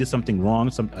regardless. If he did something wrong,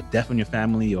 a death in your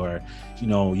family, or, you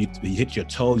know, you hit your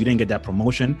toe, you didn't get that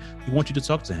promotion, he wants you to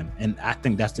talk to him. And I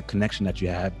think that's the connection that you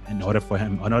have in order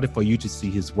for you to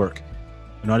see his work.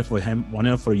 In order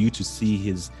for you to see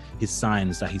his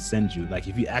signs that he sends you. Like,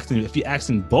 if you're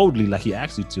acting boldly like he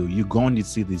asks you to, you're going to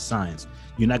see these signs.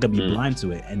 You're not gonna be blind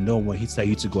to it, and know when he tell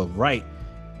you to go right,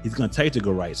 he's gonna tell you to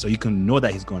go right, so you can know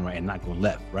that he's going right and not going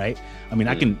left, right? I mean,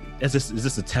 it's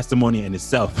just a testimony in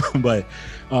itself, but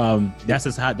that's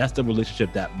the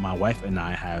relationship that my wife and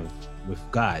I have with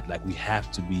God. Like, we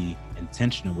have to be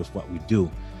intentional with what we do.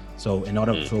 So in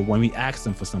order for when we ask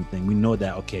him for something, we know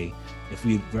that, okay, if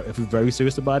we're very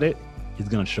serious about it, he's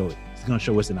gonna show it. He's gonna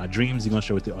show us in our dreams. He's gonna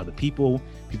show it to other people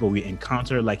we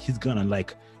encounter. Like, he's gonna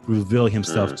like reveal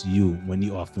himself to you when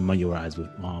you are familiarized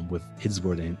with his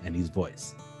word and his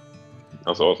voice.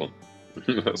 That's awesome.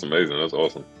 That's amazing. That's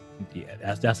awesome.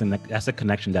 Yeah, that's a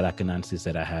connection that I can honestly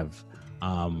say that I have.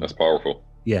 That's powerful.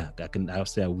 Yeah, I'll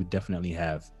say we definitely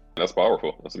have. That's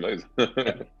powerful. That's amazing.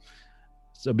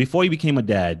 So before you became a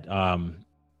dad,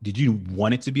 did you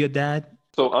want it to be a dad?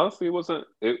 So honestly, it wasn't.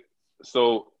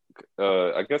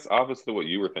 I guess obviously what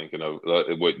you were thinking of,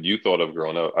 what you thought of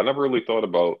growing up, I never really thought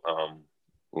about.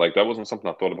 Like, that wasn't something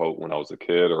I thought about when I was a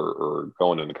kid, or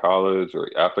going into college or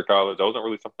after college. That wasn't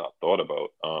really something I thought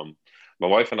about. My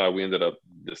wife and I, we ended up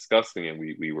discussing, and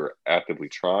we were actively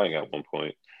trying at one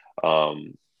point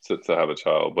to have a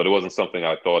child, but it wasn't something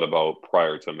I thought about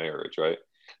prior to marriage, right?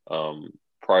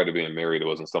 Prior to being married, it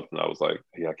wasn't something I was like,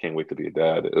 yeah, I can't wait to be a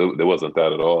dad. It wasn't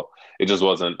that at all. It just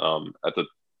wasn't at the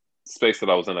space that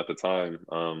I was in at the time.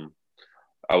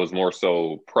 I was more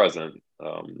so present,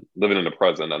 living in the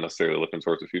present, not necessarily looking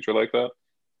towards the future like that.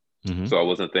 Mm-hmm. So I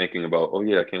wasn't thinking about, oh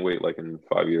yeah, I can't wait like in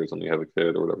 5 years when you have a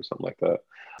kid or whatever, something like that.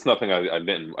 It's nothing I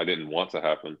didn't want to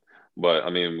happen. But I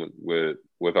mean,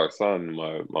 with our son,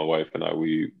 my wife and I,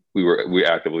 we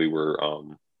actively were,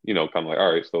 kind of like,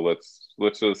 all right, so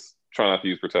let's just try not to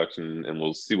use protection and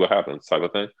we'll see what happens, type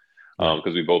of thing.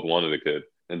 Because we both wanted a kid.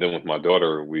 And then with my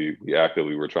daughter, we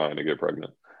actively were trying to get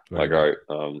pregnant. Right. Like,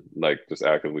 all right, like just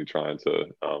actively trying to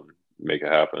make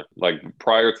it happen. Like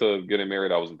prior to getting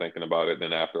married, I wasn't thinking about it.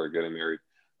 Then after getting married,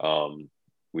 I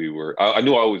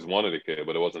knew I always wanted a kid,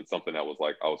 but it wasn't something that was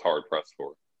like I was hard pressed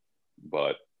for.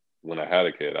 But when I had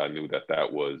a kid, I knew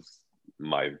that was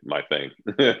my thing.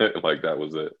 Like that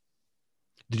was it.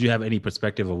 Did you have any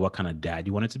perspective of what kind of dad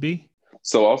you wanted to be?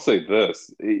 So I'll say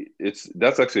this: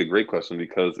 that's actually a great question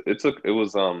because it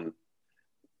was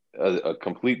a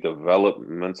complete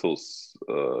developmental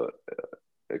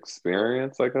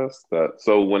experience, I guess.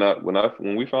 So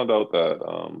when we found out that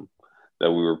we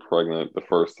were pregnant the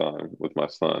first time with my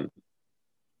son,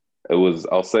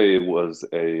 I'll say it was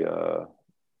a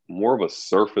more of a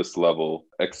surface level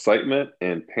excitement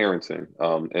and parenting,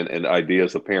 and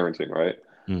ideas of parenting, right?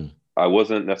 I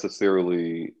wasn't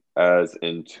necessarily as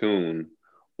in tune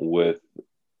with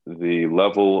the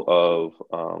level of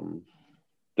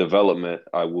development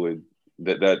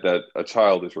that a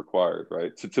child is required,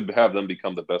 right? To have them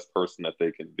become the best person that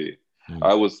they can be.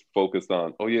 I was focused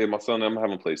on, oh yeah, my son, I'm gonna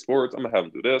have him play sports, I'm gonna have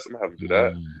him do this, I'm gonna have him do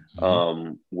that.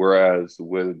 Whereas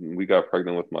when we got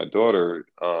pregnant with my daughter,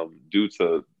 due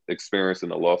to experiencing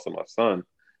the loss of my son,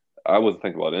 I wasn't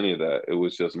thinking about any of that. It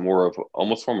was just more of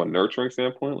almost from a nurturing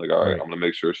standpoint. Like, all right, I'm going to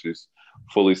make sure she's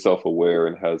fully self-aware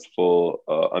and has full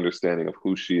understanding of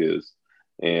who she is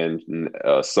and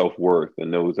self-worth,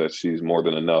 and knows that she's more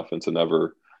than enough, and to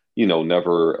never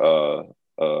go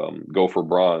for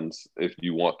bronze if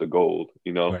you want the gold,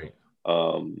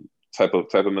 type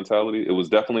of mentality. It was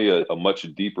definitely a much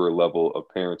deeper level of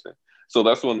parenting. So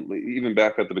that's when, even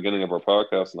back at the beginning of our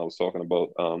podcast, and I was talking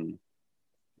about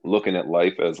looking at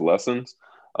life as lessons.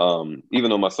 Even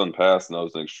though my son passed and I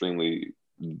was in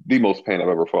the most pain I've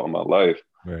ever felt in my life,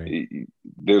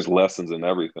 there's lessons in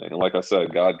everything. And like I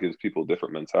said, God gives people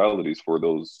different mentalities for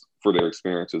their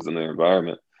experiences in their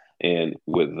environment. And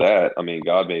with that, I mean,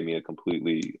 God made me a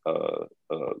completely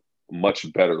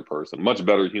much better person, much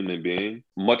better human being,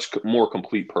 much more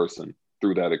complete person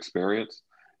through that experience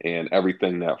and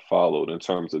everything that followed in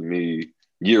terms of me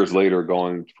years later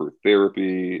going for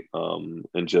therapy,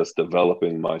 and just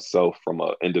developing myself from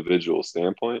an individual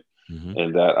standpoint.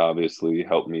 And that obviously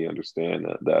helped me understand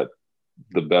that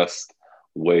the best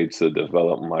way to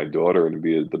develop my daughter and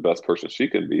be the best person she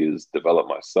can be is develop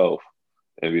myself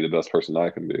and be the best person I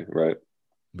can be. Right.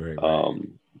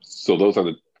 So those are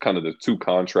the kind of the two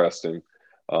contrasting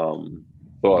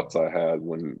thoughts I had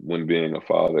when being a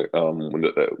father,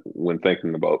 when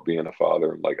thinking about being a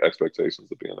father and like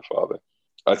expectations of being a father.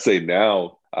 I'd say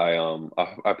now I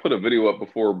put a video up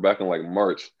before back in like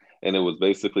March, and it was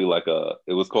basically like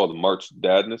it was called the March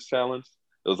Dadness Challenge.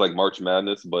 It was like March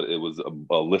Madness, but it was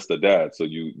a list of dads. So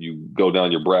you go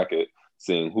down your bracket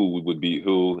seeing who would beat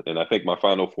who. And I think my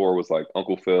final four was like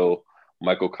Uncle Phil,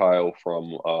 Michael Kyle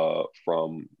from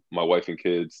My Wife and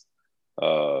Kids,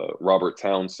 Robert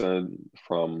Townsend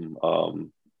from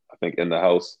I think In the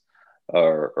House,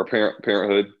 or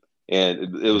Parenthood.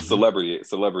 And it was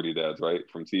celebrity dads, right,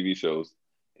 from TV shows.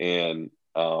 And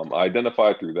I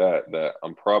identified through that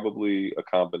I'm probably a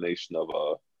combination of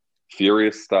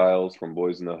Furious Styles from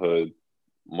Boys in the Hood,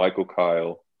 Michael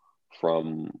Kyle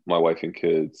from My Wife and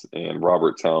Kids, and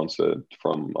Robert Townsend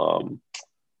from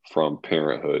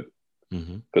Parenthood.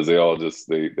 Because they all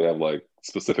they have like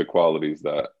specific qualities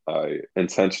that I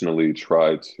intentionally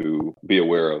try to be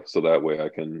aware of, so that way I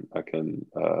can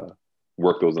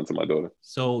work those into my daughter.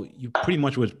 So you pretty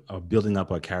much were building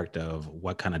up a character of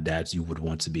what kind of dads you would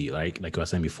want to be, like I was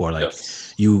saying before, like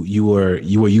you were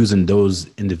using those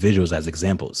individuals as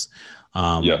examples.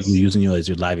 You were using you as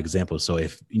your live example. So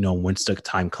if when the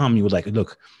time come, you were like,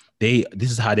 look,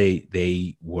 this is how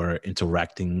they were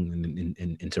interacting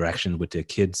in interaction with their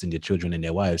kids and their children and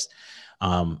their wives.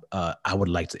 I would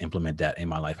like to implement that in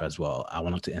my life as well. I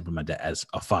want to implement that as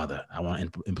a father. I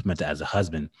want to implement that as a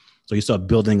husband. So you start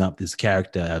building up this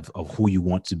character of who you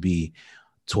want to be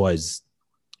towards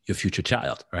your future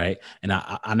child, right? And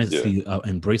I honestly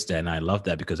embrace that, and I love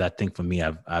that, because I think for me,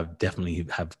 I've definitely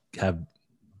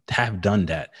have done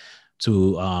that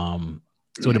to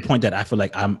the point that I feel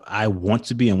like I want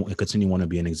to be and continue want to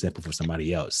be an example for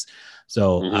somebody else.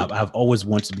 So I've always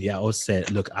wanted to be. I always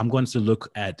said, look, I'm going to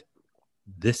look at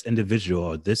this individual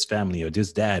or this family or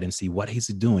this dad and see what he's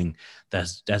doing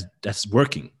that's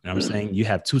working. You know what I'm saying? You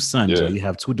have 2 sons or you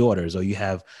have 2 daughters or you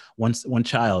have one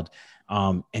child,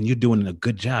 and you're doing a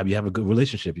good job. You have a good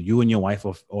relationship. You and your wife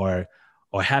are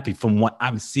happy from what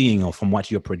I'm seeing or from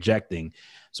what you're projecting.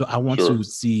 So I want to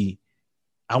see,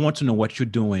 I want to know what you're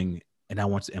doing, and I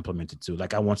want to implement it too.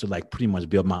 Like I want to like pretty much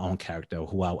build my own character,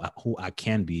 who I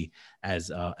can be as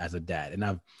a dad. And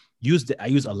I use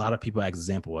a lot of people as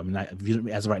example. I mean,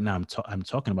 as right now I'm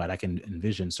talking about, I can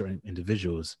envision certain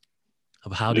individuals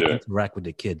of how they interact with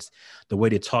their kids, the way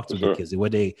they talk to their kids, the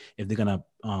way if they're gonna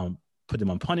put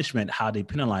them on punishment, how they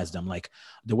penalize them, like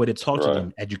the way they talk to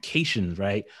them, education,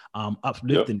 right?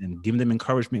 Uplifting them, giving them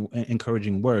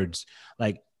encouraging words,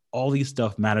 like. All these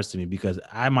stuff matters to me because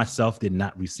I myself did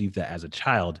not receive that as a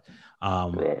child.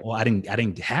 Or I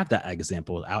didn't have that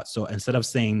example out. So instead of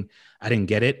saying I didn't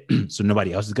get it, so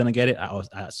nobody else is going to get it,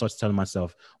 I started telling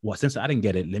myself, well, since I didn't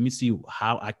get it, let me see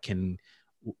how I can,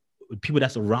 people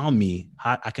that's around me,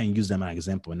 how I can use them as an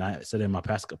example. And I said in my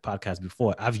past podcast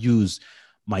before, I've used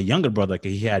my younger brother,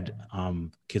 because he had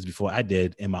kids before I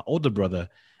did, and my older brother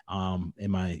and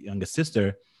my younger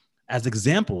sister, as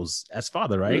examples as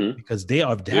father, right? Because they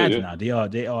are dads now.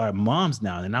 They are moms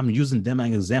now. And I'm using them as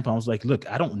an example. I was like,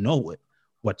 look, I don't know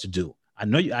what to do. I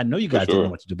know you guys don't know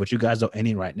what to do, but you guys are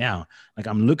ending right now. Like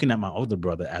I'm looking at my older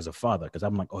brother as a father, because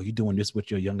I'm like, oh, you're doing this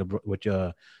with your younger with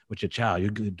your child.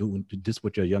 You're doing this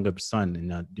with your younger son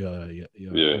and your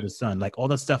older son, like all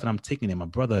that stuff. And I'm taking it. My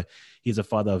brother, he's a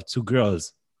father of 2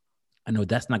 girls. I know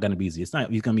that's not going to be easy. It's not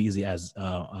going to be easy as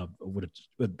with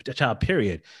a child,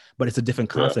 period. But it's a different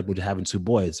concept with having 2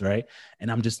 boys, right?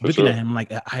 And I'm just looking at him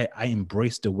like, I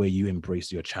embrace the way you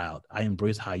embrace your child. I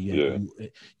embrace how I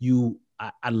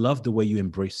love the way you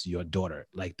embrace your daughter,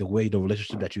 like the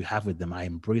relationship that you have with them. I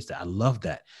embrace that. I love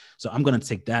that. So I'm going to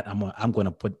take that. I'm going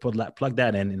to plug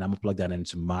that in, and I'm going to plug that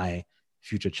into my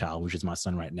future child, which is my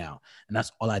son right now. And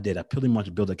that's all I did. I pretty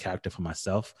much built a character for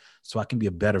myself so I can be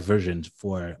a better version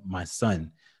for my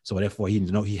son. So therefore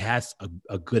he has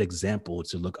a good example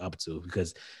to look up to,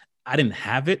 because I didn't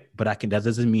have it, but that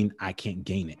doesn't mean I can't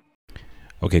gain it.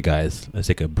 Okay, guys, let's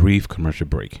take a brief commercial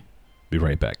break. Be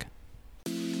right back.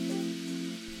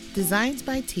 Designs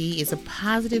by T is a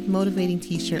positive, motivating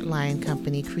t-shirt line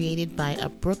company created by a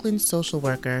Brooklyn social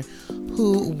worker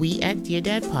who we at Dear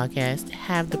Dad Podcast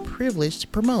have the privilege to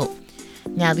promote.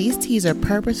 Now, these tees are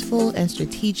purposeful and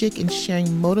strategic in sharing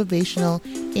motivational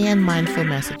and mindful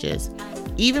messages.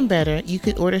 Even better, you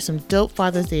could order some dope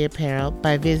Father's Day apparel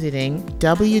by visiting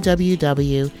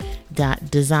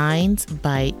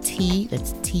www.designsbyt,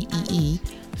 that's TEE,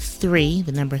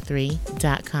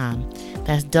 3.com.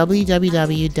 That's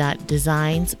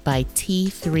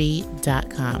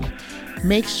www.designsbyt3.com.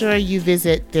 Make sure you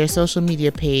visit their social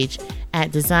media page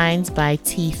at Designs by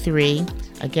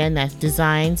T3. Again, that's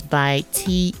Designs by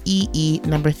TEE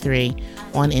 3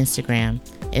 on Instagram.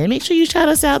 And make sure you shout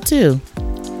us out too.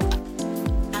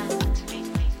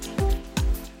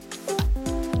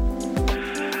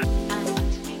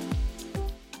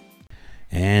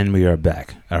 And we are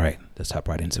back. All right, let's hop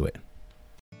right into it.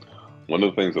 One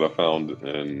of the things that I found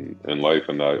in life,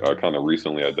 and I kind of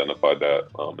recently identified that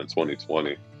in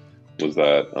 2020, was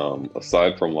that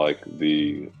aside from like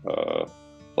the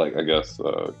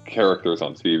characters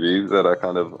on TV that I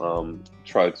kind of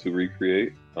tried to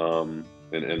recreate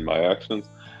in my actions,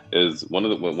 is one of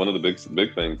the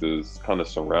big things is kind of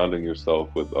surrounding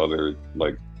yourself with other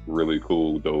like really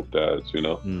cool, dope dads,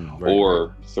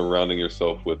 or surrounding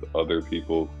yourself with other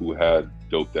people who had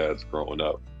dope dads growing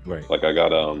up. Right. Like I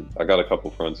got a couple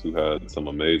friends who had some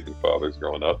amazing fathers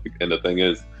growing up. And the thing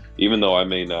is, even though I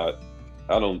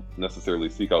don't necessarily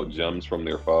seek out gems from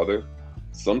their father,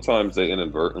 sometimes they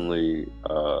inadvertently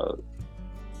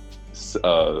just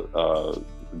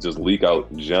leak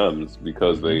out gems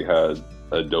because they had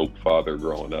a dope father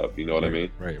growing up. You know what I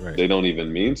mean? Right. They don't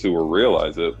even mean to or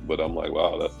realize it, but I'm like,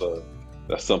 wow,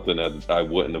 that's something that I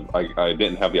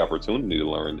didn't have the opportunity to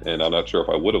learn, and I'm not sure if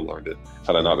I would have learned it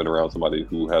had I not been around somebody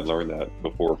who had learned that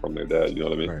before from their dad. You know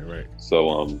what I mean? Right.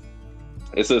 So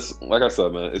it's just like I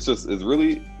said, man. It's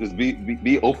really just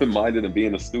be open-minded and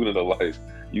being a student of life.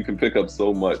 You can pick up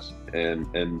so much, and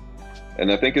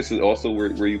I think it's also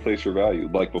where you place your value.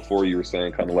 Like before, you were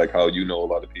saying kind of like how a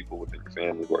lot of people within your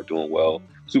family who are doing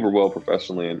super well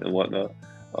professionally and whatnot,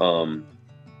 and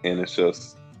it's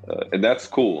just. And that's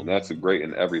cool, and that's great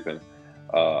and everything.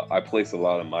 I place a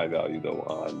lot of my value though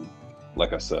on,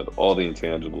 like I said, all the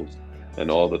intangibles and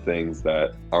all the things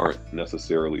that aren't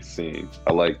necessarily seen.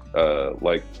 I like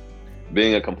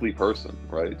being a complete person,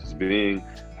 right? Just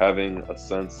having a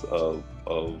sense of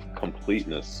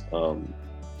completeness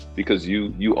because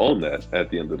you own that at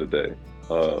the end of the day.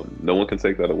 No one can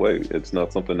take that away. It's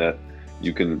not something that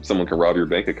someone can rob your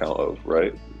bank account of,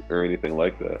 right? Or anything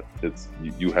like that. It's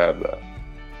you have that.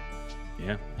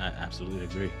 Yeah, I absolutely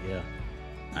agree. Yeah.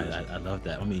 I love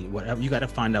that. I mean, whatever, you got to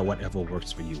find out whatever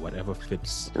works for you, whatever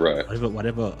fits, right?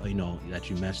 Whatever that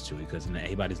you match to, because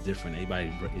everybody's different.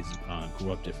 Everybody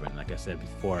grew up different. Like I said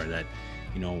before, that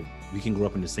we can grow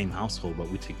up in the same household, but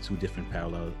we take two different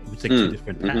two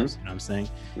different paths. You know what I'm saying?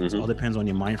 It all depends on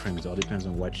your mind frame. It all depends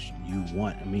on what you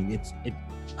want. I mean,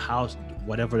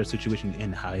 whatever the situation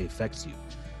and how it affects you.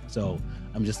 So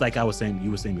I'm just like you were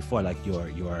saying before, like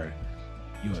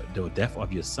the death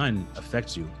of your son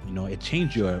affects you. It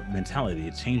changed your mentality.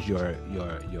 It changed your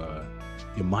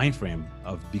mind frame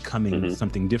of becoming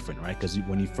something different, right? Because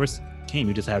when you first came,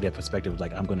 you just had that perspective of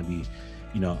like, I'm going to be,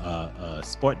 a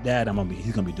sport dad.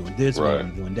 He's going to be doing this, right. We're going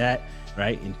to be doing that,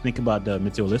 right? And think about the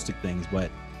materialistic things.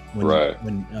 But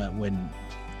when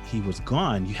he was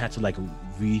gone, you had to like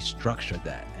restructure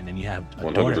that. And then you have a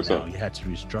 100%. Daughter now. You had to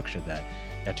restructure that.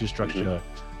 You had to structure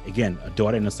again. A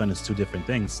daughter and a son is two different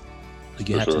things. Like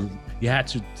you had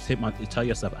to tell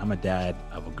yourself, I'm a dad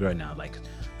of a girl now. Like,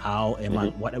 how am I?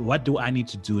 What do I need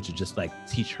to do to just like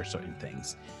teach her certain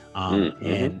things?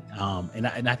 And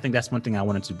I think that's one thing I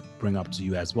wanted to bring up to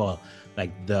you as well.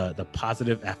 Like the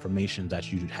positive affirmations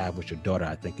that you have with your daughter,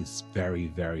 I think is very,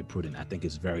 very prudent. I think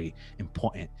it's very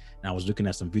important. And I was looking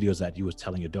at some videos that you was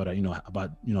telling your daughter,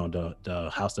 about the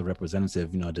House of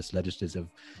Representatives, this legislative,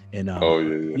 and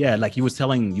like you was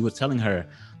telling her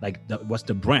like what's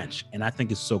the branch, and I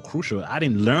think it's so crucial. I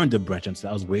didn't learn the branch until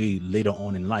I was way later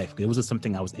on in life. It wasn't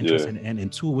something I was interested in,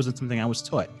 and two, it wasn't something I was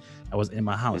taught. I was in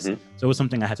my house, so it was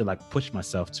something I had to like push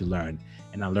myself to learn,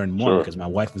 and I learned more because my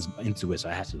wife was into it, so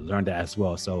I had to learn that as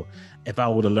well. So if I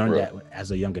would have learned that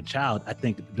as a younger child, I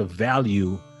think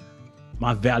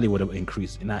my value would have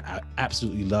increased. And I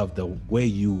absolutely love the way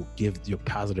you give your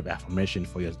positive affirmation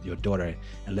for your daughter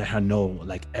and let her know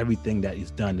like everything that is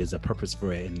done, there's a purpose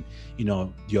for it, and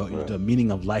the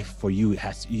meaning of life for you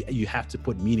you have to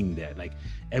put meaning there. Like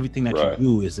everything that you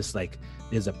do is just like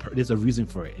there's a reason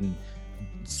for it, and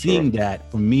seeing that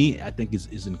for me, I think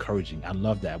is encouraging. I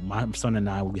love that. My son and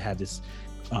I, we have this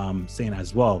saying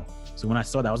as well. So when I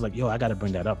saw that, I was like, I got to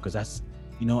bring that up, because that's,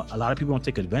 a lot of people don't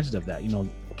take advantage of that.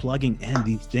 Plugging in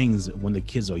these things when the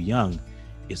kids are young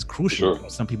is crucial. Sure.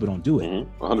 Some people don't do it.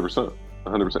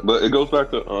 100%. But it goes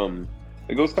back to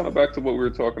it goes kind of back to what we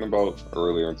were talking about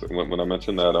earlier when I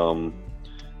mentioned that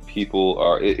people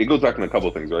are. It goes back in a couple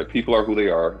of things, right? People are who they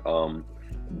are.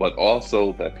 But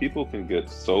also that people can get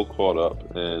so caught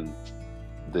up in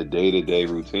the day-to-day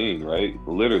routine, right?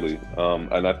 Literally.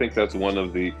 And I think that's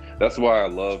that's why I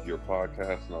love your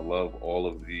podcast, and I love all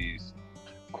of these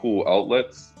cool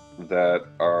outlets that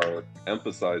are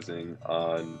emphasizing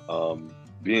on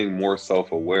being more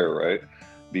self-aware, right?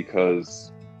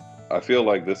 Because I feel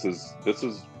like this is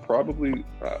probably,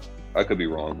 I could be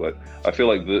wrong, but I feel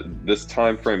like this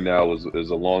time frame now is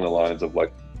along the lines of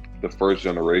like the first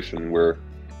generation where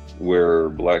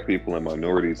Black people and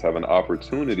minorities have an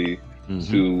opportunity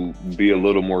to be a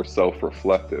little more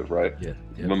self-reflective, right? Yeah.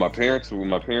 When my parents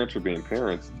were being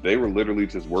parents, they were literally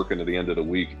just working at the end of the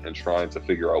week and trying to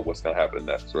figure out what's going to happen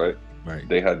next, right?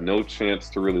 They had no chance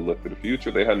to really look to the future.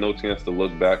 They had no chance to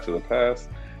look back to the past,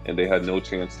 and they had no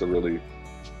chance to really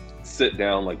sit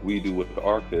down like we do with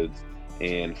our kids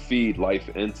and feed life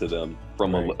into them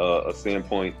from a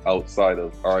standpoint outside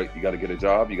of, all right, you got to get a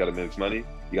job, you got to make money,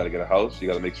 you got to get a house, you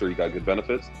got to make sure you got good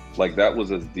benefits. Like that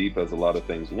was as deep as a lot of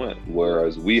things went.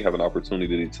 Whereas we have an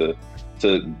opportunity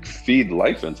to feed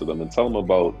life into them and tell them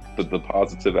about the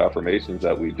positive affirmations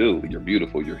that we do. You're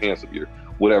beautiful, you're handsome, you're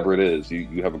whatever it is.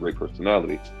 You have a great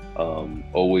personality.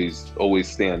 Always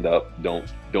stand up. Don't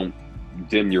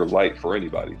dim your light for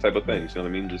anybody. Type of things. You know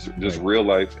what I mean? Just real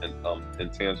life and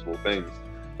intangible things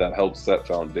that help set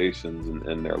foundations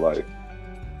in their life.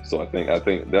 So I think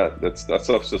that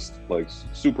stuff's just like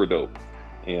super dope.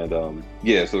 And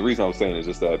so the reason I was saying is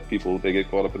just that people, they get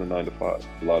caught up in the 9 to 5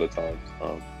 a lot of times,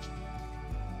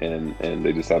 and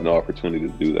they just have no opportunity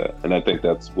to do that. And I think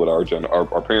that's what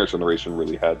our parents' generation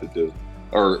really had to do,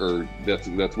 or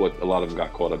that's what a lot of them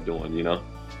got caught up doing.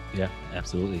 Yeah,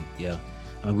 absolutely. Yeah.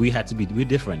 We're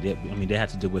different. They had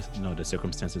to deal with, the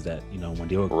circumstances that, when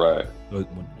they were,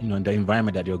 in the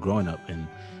environment that they were growing up in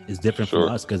is different from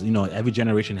us. Because, every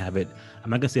generation have it,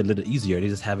 I'm not gonna say a little easier. They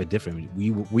just have it different.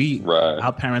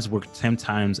 Our parents work 10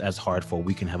 times as hard for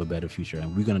we can have a better future.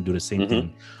 And we're going to do the same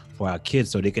thing for our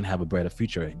kids so they can have a better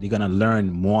future. They're going to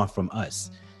learn more from us.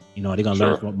 You know, they're gonna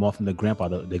Sure. learn more from the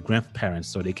grandparents,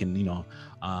 so they can,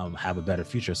 have a better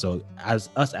future. So as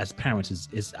us as parents,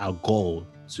 is our goal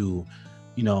to,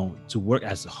 to work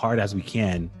as hard as we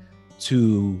can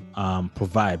to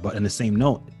provide. But in the same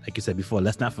note, like you said before,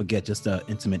 let's not forget just the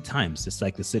intimate times, just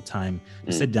like the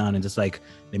sit down and just like,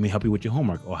 let me help you with your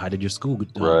homework, or how did your school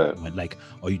Right. like,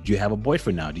 or do you have a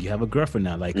boyfriend now? Do you have a girlfriend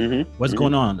now? Like, what's Mhm.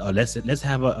 going on? Or let's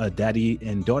have a daddy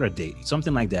and daughter date,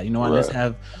 something like that, and let's Right.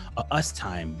 have us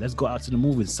time. Let's go out to the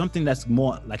movies, something that's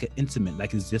more like an intimate,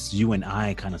 like it's just you and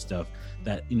I kind of stuff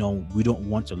that, we don't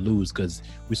want to lose, because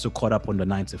we're so caught up on the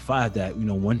 9 to 5 that,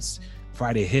 once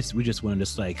Friday hits, we just want to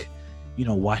just like,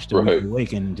 watch the Right. movie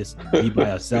awake and just be by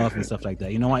ourselves and stuff like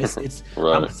that. It's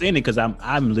Right. I'm saying it because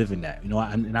I'm living that,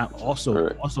 and I'm also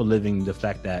Right. also living the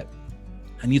fact that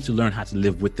I need to learn how to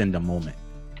live within the moment,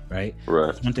 right? Right.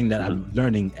 It's one thing that I'm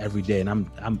learning every day, and I'm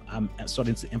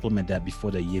starting to implement that before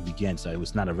the year begins. So it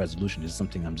was not a resolution; it's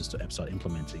something I'm just start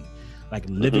implementing, like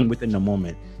living within the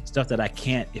moment. Stuff that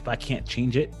if I can't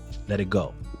change it, let it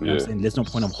go. You know what I'm saying? There's no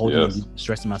point of holding Yes. and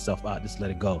stressing myself out. Just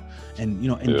let it go, and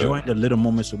enjoying the little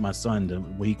moments with my son,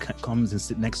 where he comes and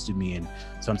sit next to me, and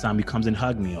sometimes he comes and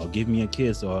hug me, or give me a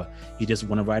kiss, or he just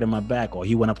want to ride on my back, or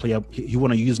he want to he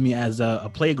want to use me as a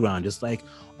playground, just like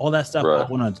all that stuff. Right.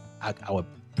 I would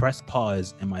press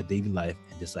pause in my daily life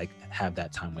and just like have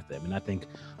that time with them. And I think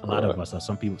a lot of us, or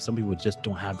some people just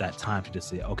don't have that time to just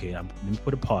say, okay, let me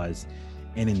put a pause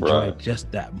and enjoy just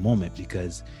that moment,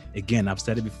 because again, I've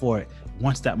said it before,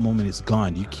 once that moment is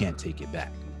gone, you can't take it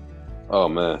back. Oh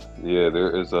man, yeah,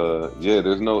 there's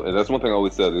no, and that's one thing I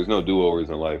always said, there's no do-overs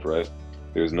in life, right?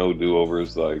 There's no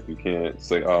do-overs. Like, you can't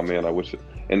say, oh man, I wish it.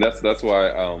 And that's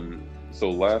why so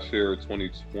last year,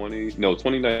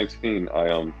 2019,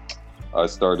 I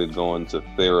started going to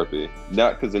therapy,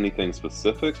 not because anything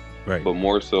specific, Right. but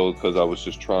more so because I was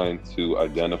just trying to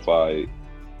identify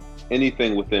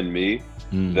anything within me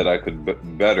that I could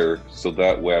better, so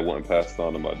that way I wouldn't pass it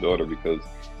on to my daughter. Because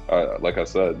like I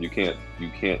said, you can't,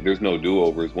 there's no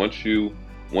do-overs. Once you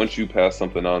pass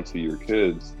something on to your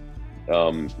kids,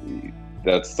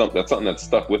 that's something that's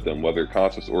stuck with them, whether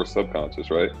conscious or subconscious,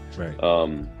 right?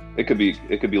 It could be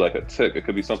like a tick. It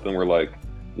could be something where, like,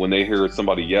 when they hear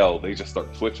somebody yell, they just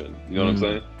start twitching. You know what I'm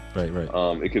saying? Right.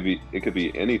 It could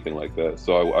be anything like that.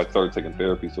 So I started taking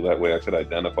therapy, so that way I could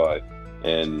identify,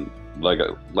 and like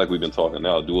we've been talking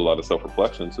now, do a lot of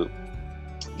self-reflection to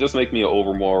just make me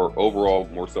overall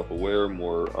more self-aware,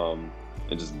 more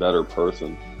and just better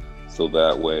person. So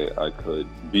that way I could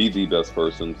be the best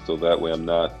person. So that way I'm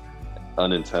not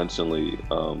unintentionally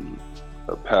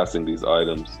passing these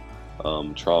items,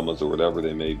 traumas or whatever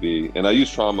they may be. And I use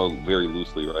trauma very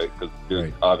loosely, right? Because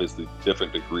there's obviously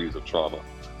different degrees of trauma,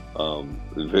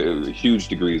 huge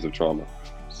degrees of trauma.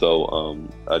 So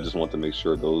I just want to make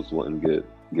sure those wouldn't get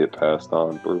passed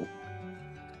on through.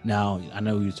 Now, I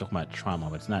know you were talking about trauma,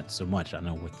 but it's not so much. I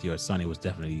know with your son, it was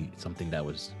definitely something that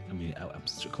was, I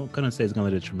couldn't say it's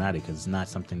going to be traumatic, because it's not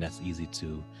something that's easy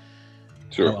to.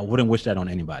 Sure. I wouldn't wish that on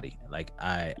anybody. Like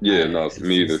me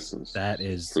either. That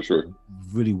is for sure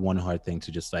really one hard thing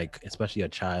to just, like, especially a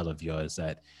child of yours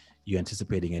that you're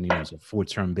anticipating, and it's a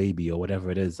 4-term baby or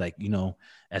whatever it is, like,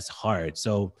 that's hard.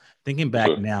 So thinking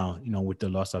back now, with the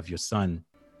loss of your son,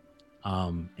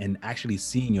 and actually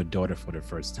seeing your daughter for the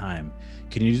first time,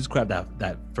 can you describe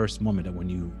that first moment that when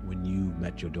you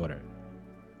met your daughter?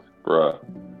 Bruh.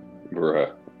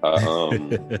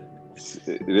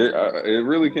 It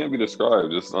really can't be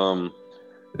described. Just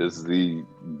it's the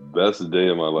best day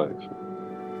of my life.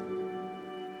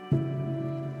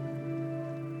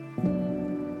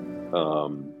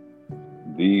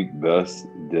 The best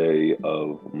day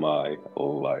of my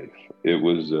life. It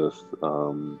was just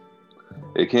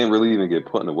it can't really even get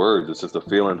put into words. It's just a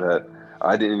feeling that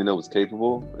I didn't even know was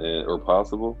capable or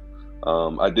possible.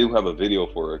 I do have a video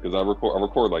for it, because I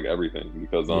record like everything,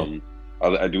 because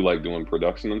I do like doing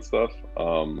production and stuff.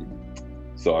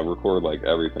 So I record like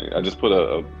everything. I just put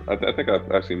I think I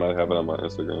actually might have it on my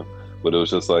Instagram, but it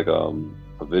was just like a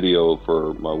video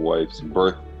for my wife's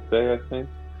birthday, I think.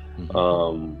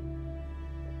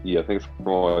 I think it's for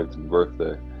my wife's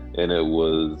birthday, and it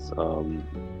was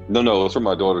no, it was for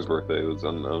my daughter's birthday. It was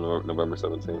on November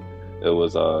 17th. It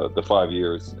was the 5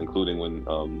 years, including when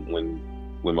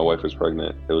my wife was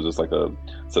pregnant. It was just like a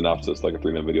synopsis, like a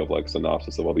 3-minute video of like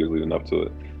synopsis of all the years leading up to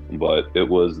it. But it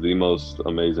was the most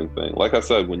amazing thing. Like I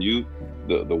said, when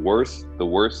the worst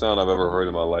sound I've ever heard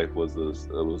in my life was this.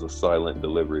 It was a silent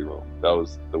delivery room. That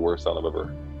was the worst sound I've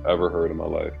ever heard in my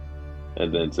life.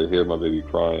 And then to hear my baby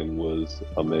crying was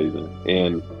amazing.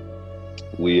 And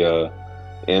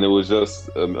and it was just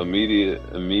immediate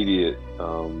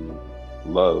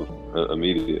love,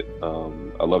 immediate.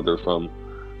 I loved her from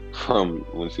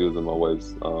when she was in my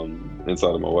wife's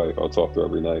inside of my wife. I'll talk to her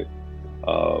every night,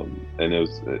 and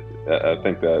I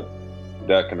think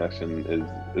that connection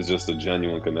is just a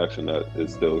genuine connection that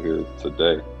is still here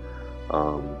today.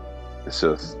 It's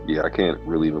just, I can't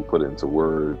really even put it into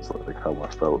words, like how I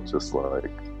felt. Just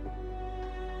like,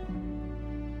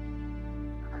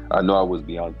 I know I was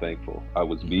beyond thankful. I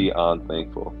was beyond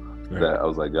thankful that I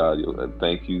was like, God,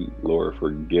 thank you, Lord, for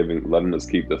letting us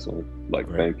keep this one. Like,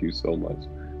 thank you so much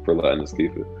for letting us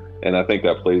keep it. And I think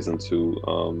that plays into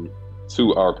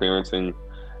to our parenting.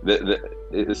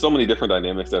 There's so many different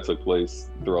dynamics that took place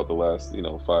throughout the last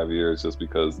 5 years, just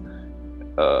because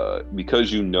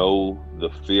you know the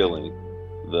feeling,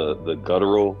 the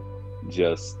guttural,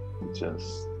 just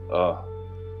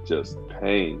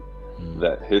pain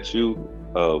that hits you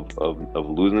of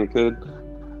losing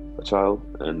a child,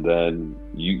 and then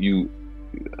you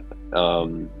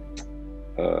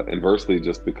inversely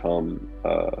just become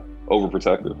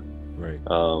overprotective,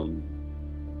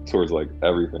 towards like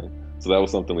everything. So that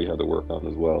was something we had to work on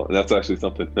as well, and that's actually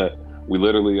something that we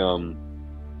literally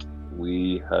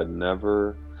we had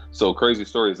never. So crazy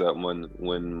story is that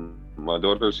when my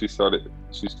daughter she started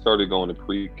going to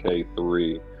pre-K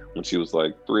 3 when she was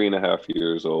like 3.5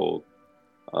 years old,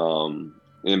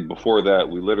 and before that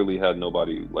we literally had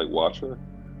nobody like watch her.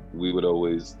 We would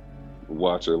always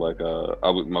watch her like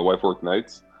my wife worked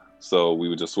nights, so we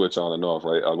would just switch on and off,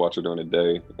 right? I'd watch her during the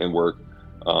day and work.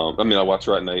 I watch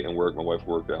her at night and work. My wife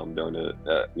worked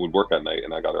would work at night,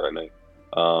 and I got her at night.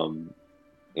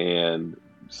 And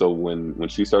so when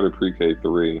she started pre-K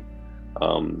 3,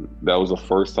 that was the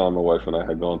first time my wife and I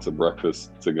had gone to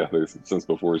breakfast together since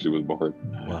before she was born.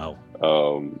 Wow.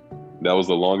 That was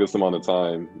the longest amount of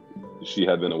time she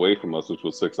had been away from us, which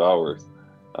was 6 hours,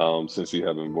 since she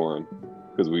had been born,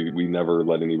 because we never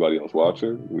let anybody else watch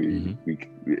her. We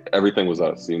everything was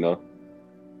us,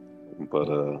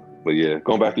 But yeah,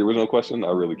 going back to the original question,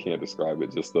 I really can't describe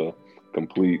it. Just a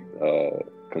complete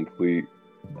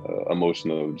emotion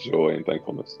of joy and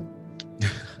thankfulness.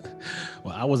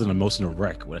 Well, I was an emotional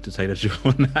wreck. What to tell you the truth,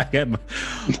 when I had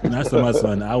not so my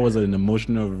son, I was an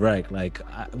emotional wreck. Like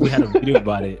we had a video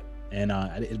about it, and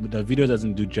the video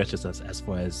doesn't do justice as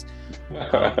far as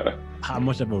how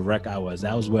much of a wreck I was.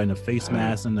 I was wearing a face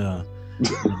mask in the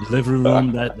living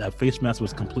room. That face mask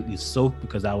was completely soaked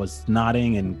because I was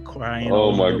nodding and crying.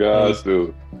 Oh my gosh,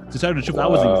 dude! To tell you the truth, I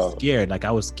wasn't even scared. Like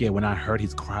I was scared when I heard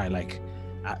his cry. Like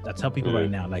I tell people right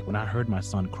now, like when I heard my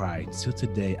son cry, till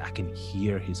today I can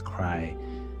hear his cry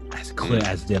as clear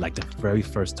as day, like the very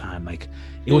first time. Like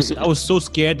it was, I was so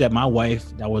scared that my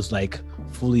wife, that was like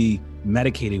fully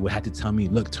medicated, would have to tell me,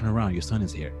 "Look, turn around, your son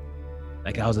is here."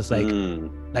 Like I was just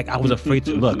like I was afraid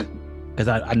to look, because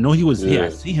I know he was here. I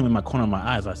see him in my corner of my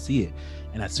eyes. I see it,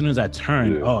 and as soon as I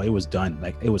turned, it was done.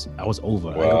 Like I was over.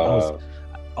 Wow. Like, I was,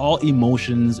 all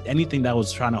emotions, anything that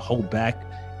was trying to hold back,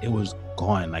 it was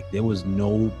gone. Like there was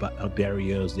no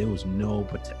barriers. There was no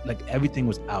like everything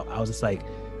was out. I was just like,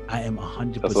 I am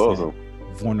 100%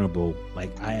 vulnerable.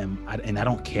 Like and I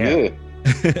don't care.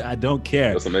 I don't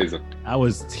care. That's amazing. I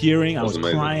was tearing. I was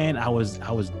crying. I was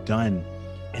done.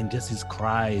 And just his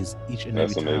cries each and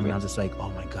every time. Amazing. And I was just like, oh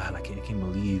my God, I can't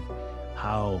believe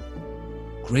how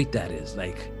great that is.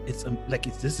 Like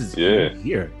this is here.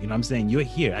 You know what I'm saying? You're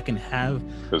here. I can have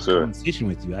a conversation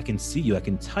with you. I can see you. I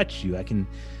can touch you. I can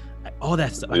all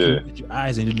that stuff. I can look at your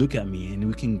eyes and you look at me, and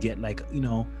we can get like, we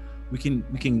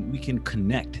can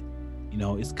connect.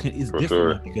 It's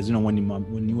different because when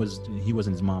he was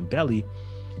in his mom's belly,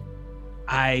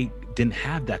 I didn't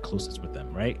have that closeness with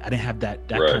them, right? I didn't have that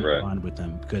kind of bond with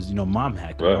them because mom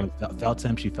had. Mom felt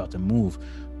him, she felt him move,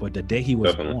 but the day he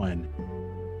was born,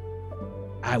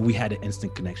 we had an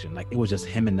instant connection. Like it was just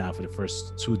him and I for the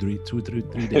first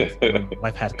 2-3 days. My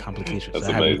wife had complications, so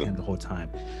I had with him the whole time.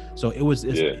 So it was.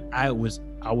 I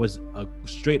was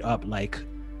straight up like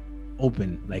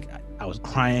open. Like I was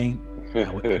crying.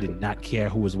 I did not care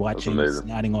who was watching,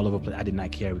 snotting all over the place. I did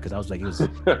not care because I was like,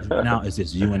 now it's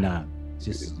just you and I. It's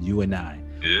just you and I.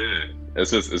 Yeah.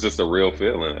 It's just a real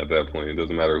feeling at that point. It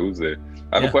doesn't matter who's there.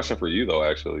 I have a question for you though,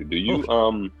 actually. Do you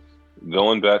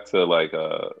going back to like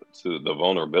to the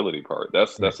vulnerability part,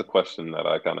 that's a question that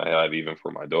I kind of have even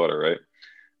for my daughter, right?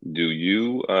 Do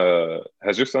you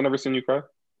has your son ever seen you cry?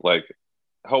 Like,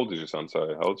 how old is your son?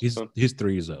 Sorry, how old is your son? He's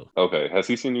 3 years old. Okay. Has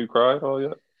he seen you cry at all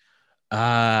yet?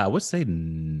 I would say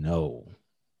no.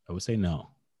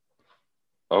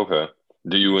 Okay.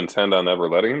 Do you intend on ever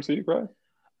letting him see you cry?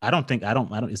 I don't.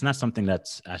 It's not something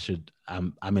that's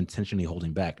I'm intentionally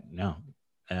holding back. No,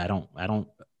 I don't.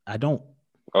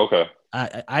 Okay.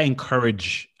 I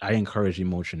encourage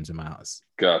emotions in my house.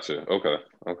 Gotcha. Okay.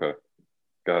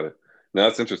 Got it. Now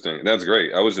that's interesting. That's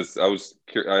great. I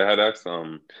had asked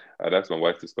my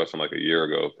wife this question like a year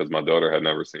ago because my daughter had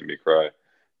never seen me cry,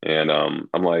 and I'm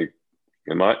like,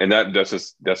 am I? And that's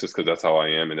just because that's how I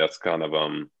am, and that's kind of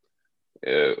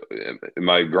uh,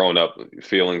 my grown up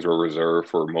feelings were reserved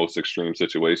for most extreme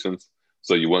situations.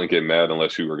 So you wouldn't get mad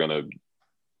unless you were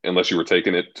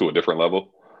taking it to a different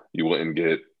level. You wouldn't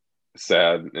get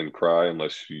sad and cry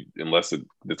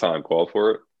the time called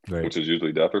for it, Right. which is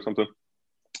usually death or something.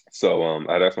 So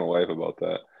I'd asked my wife about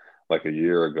that like a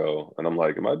year ago, and I'm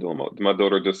like, am I doing my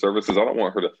daughter disservices? I don't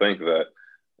want her to think that.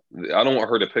 I don't want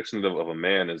her depiction of a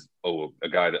man as a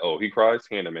guy that he cries,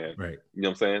 he ain't a man. Right. You know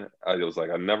what I'm saying? I was like,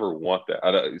 I never want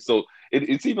that. So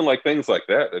it's even like things like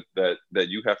that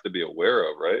you have to be aware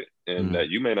of, right? And that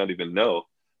you may not even know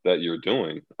that you're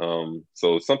doing.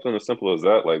 So something as simple as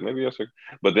that, like maybe I should.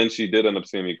 But then she did end up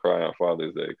seeing me cry on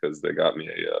Father's Day because they got me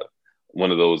a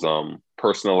one of those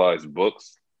personalized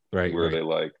books Right. where Right. they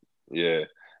like, yeah,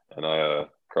 and I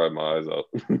cried my eyes out.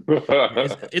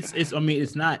 It's I mean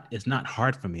it's not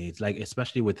hard for me. It's like,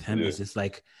 especially with him, Yeah. it's just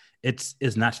like it's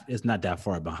not that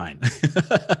far behind. It's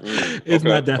Okay,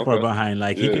 not that far okay. behind.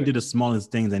 Like he Yeah. can do the smallest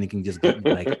things and he can just get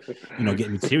me like, get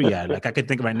me teary eyed. Like I could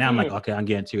think right now, I'm like, okay, I'm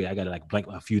getting teary. I gotta like blink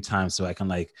a few times so I can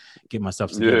like get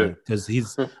myself together. Yeah. Because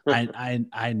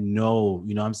I know,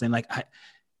 you know what I'm saying? Like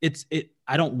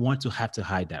I don't want to have to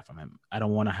hide that from him. I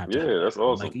don't want to have to hide Yeah, that that's from him.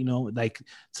 awesome. Like, like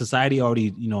society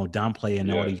already, downplay and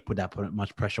Yeah. already put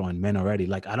much pressure on men already.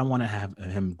 Like, I don't want to have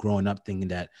him growing up thinking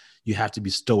that you have to be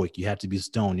stoic, you have to be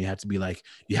stone, you have to be like,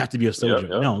 you have to be a soldier.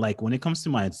 Yep. No, like when it comes to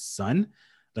my son,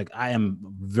 like I am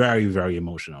very, very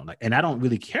emotional. Like, and I don't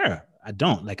really care. I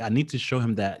don't like, I need to show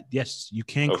him that, yes, you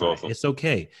can That's cry. awesome. It's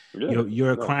okay. Yeah.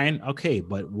 You're No. crying. Okay.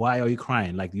 But why are you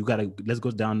crying? Like, let's go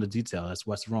down the detail. That's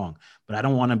what's wrong. But I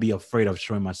don't want to be afraid of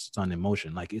showing my son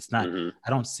emotion. Like, it's not,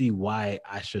 I don't see why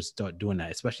I should start doing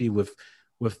that, especially with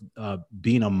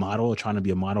being a model or trying to be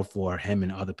a model for him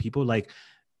and other people. Like,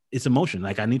 it's emotion.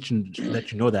 Like, I need to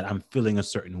let you know that I'm feeling a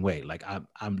certain way. Like,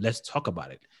 I'm let's talk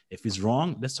about it. If it's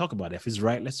wrong, let's talk about it. If it's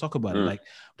right, let's talk about it. Like,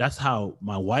 that's how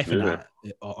my wife and I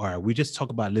are. We just talk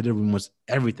about literally almost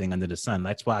everything under the sun.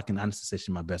 That's why I can honestly say she's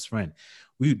my best friend.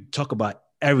 We talk about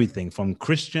everything from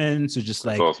Christian to just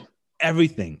like awesome.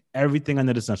 everything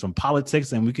under the sun, from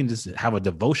politics, and we can just have a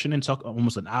devotion and talk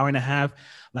almost an hour and a half.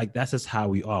 Like, that's just how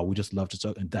we are. We just love to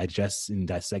talk and digest and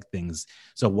dissect things.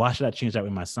 So why should I change that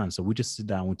with my son? So we just sit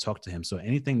down, we talk to him. So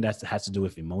anything that has to do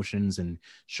with emotions and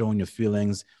showing your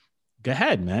feelings, go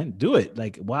ahead, man, do it.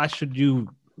 Like, why should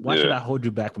I hold you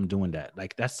back from doing that?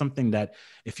 Like, that's something that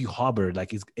if you harbor,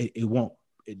 like it won't,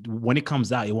 when it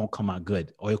comes out, it won't come out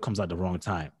good, or it comes out the wrong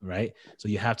time. Right. So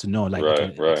you have to know, like,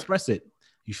 right. express it.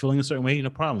 You feeling a certain way,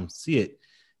 no problem. See it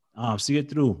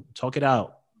through, talk it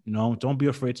out. Don't be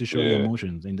afraid to show your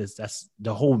emotions. And that's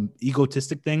the whole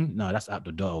egotistic thing. No, that's out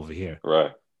the door over here.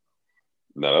 Right.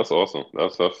 No, that's awesome.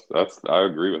 That's I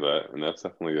agree with that. And that's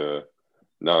definitely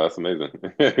no, that's amazing.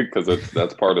 Because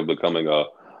that's part of becoming a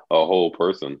whole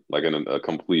person, like a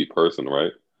complete person,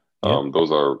 right? Yep.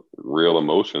 Those are real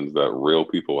emotions that real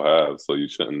people have. So you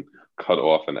shouldn't cut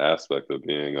off an aspect of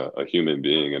being a human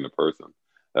being and a person.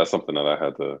 That's something that I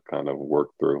had to kind of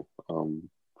work through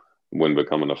when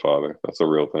becoming a father. That's a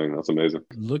real thing. That's amazing.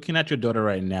 Looking at your daughter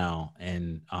right now,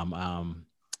 and I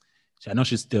know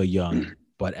she's still young,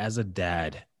 but as a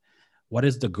dad, what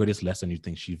is the greatest lesson you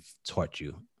think she's taught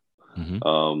you?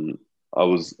 Mm-hmm. I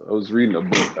was reading a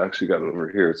book. I actually got it over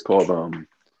here. It's called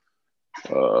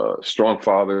Strong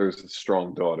Fathers,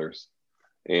 Strong Daughters,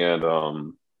 and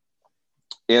I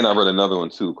read another one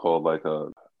too called like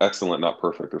Excellent, Not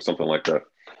Perfect, or something like that.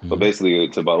 But basically,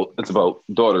 it's about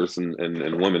daughters and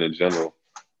women in general,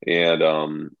 and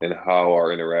how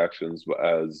our interactions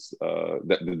as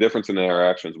the difference in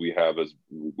interactions we have as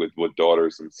with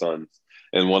daughters and sons.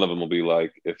 And one of them will be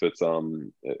like, if it's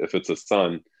a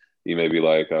son, he may be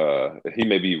like he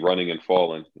may be running and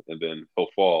falling, and then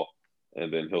he'll fall,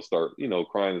 and then he'll start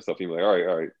crying and stuff. He'll be like,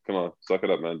 all right, come on, suck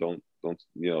it up, man. Don't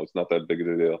it's not that big of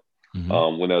a deal.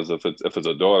 Whereas if it's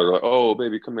a daughter, like, oh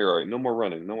baby, come here, all right, no more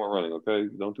running, okay,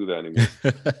 don't do that anymore.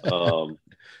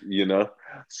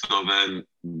 So then,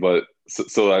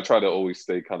 so I try to always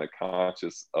stay kind of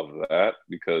conscious of that,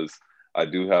 because I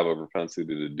do have a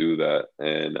propensity to do that,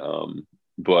 and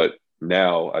but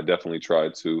now I definitely try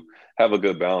to have a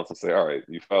good balance and say, all right,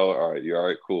 you fell, all right, you're all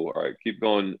right, cool, all right, keep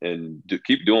going and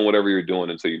keep doing whatever you're doing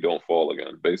until you don't fall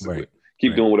again, basically. Right.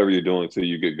 Keep doing whatever you're doing until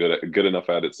you get good enough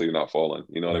at it so you're not falling.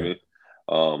 You know what I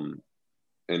mean?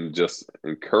 And just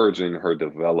encouraging her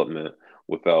development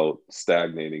without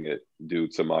stagnating it due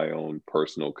to my own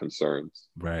personal concerns.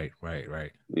 Right.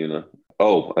 You know.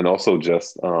 Oh, and also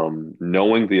just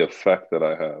knowing the effect that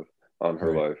I have on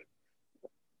her life.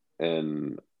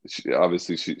 And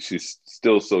she's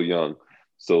still so young.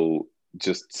 So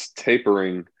just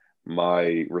tapering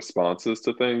my responses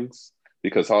to things,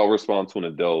 because how I respond to an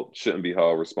adult shouldn't be how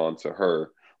I respond to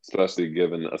her, especially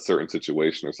given a certain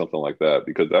situation or something like that,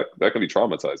 because that can be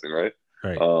traumatizing, right?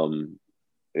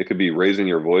 It could be raising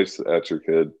your voice at your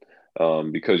kid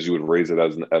because you would raise it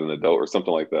as an adult or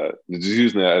something like that. Just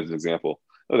using that as an example.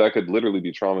 That could literally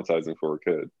be traumatizing for a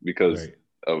kid, because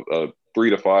a 3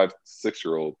 to 5,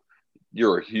 6-year-old,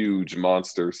 you're a huge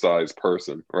monster sized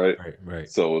person, right?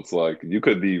 So it's like you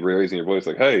could be raising your voice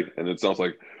like, hey, and it sounds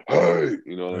like, hey,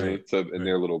 you know what I mean? So in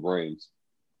their little brains.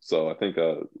 So I think,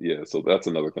 so that's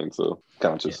another thing. So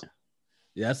conscious.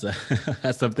 Yeah,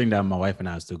 that's something that my wife and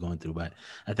I are still going through. But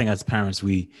I think as parents,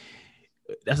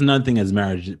 that's another thing as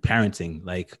parenting.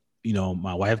 Like, you know,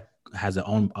 my wife has her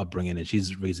own upbringing and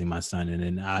she's raising my son, and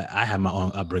then I have my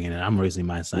own upbringing and I'm raising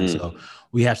my son. So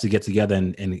we have to get together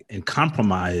and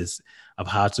compromise of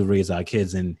how to raise our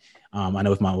kids. And I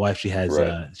know with my wife, she has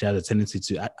a tendency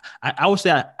to. I would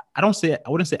say I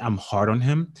wouldn't say I'm hard on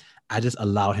him. I just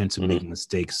allow him to make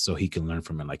mistakes so he can learn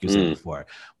from it, like you said before.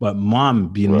 But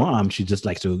mom, she just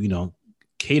likes to, you know,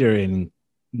 cater and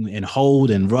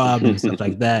hold and rub and stuff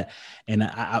like that. And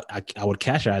I would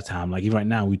catch her at time. Like even right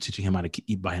now, we're teaching him how to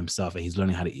eat by himself, and he's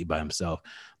learning how to eat by himself.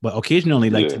 But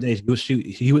occasionally, like today,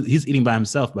 he's eating by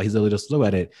himself, but he's a little slow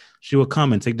at it. She will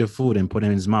come and take the food and put it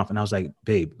in his mouth. And I was like,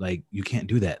 babe, like you can't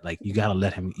do that. Like you gotta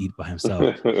let him eat by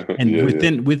himself. And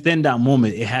within that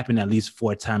moment, it happened at least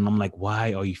 4 times. I'm like,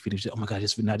 why are you feeding? Oh my God,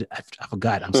 I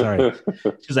forgot. I'm sorry.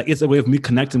 She's like, it's a way of me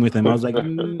connecting with him. I was like,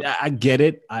 I get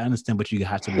it. I understand, but you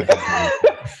have to let him.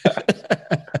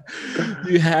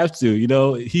 You have to, you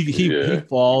know, he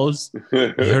falls, he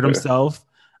hurt himself.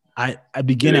 At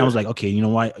beginning, I was like, okay, you know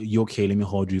what? You okay? Let me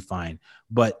hold you, fine.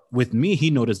 But with me, he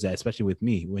noticed that, especially with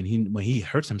me, when he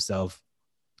hurts himself,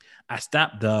 I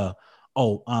stopped let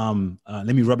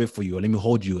me rub it for you or let me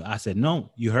hold you. I said,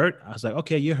 no, you hurt? I was like,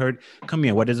 okay, you hurt. Come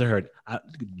here. What does it hurt?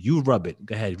 You rub it.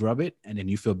 Go ahead, rub it, and then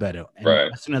you feel better. And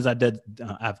as soon as I did,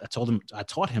 I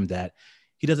taught him that.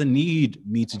 He doesn't need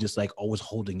me to just like always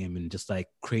holding him and just like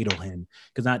cradle him,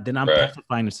 because then I'm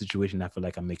pacifying the situation. I feel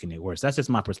like I'm making it worse. That's just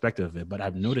my perspective of it. But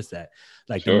I've noticed that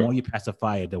like the more you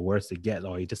pacify it, the worse it gets,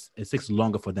 or it takes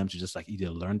longer for them to just like either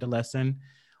learn the lesson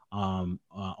on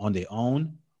their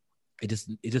own. It's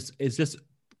just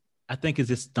I think it's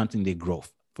just stunting their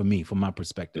growth for me, from my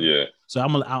perspective. Yeah. So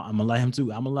I'm going to allow him to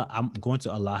grow.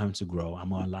 I'm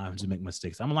going to allow him to make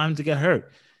mistakes. I'm going to allow him to get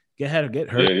hurt. Get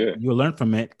hurt. Yeah. You'll learn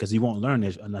from it, because you won't learn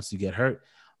it unless you get hurt.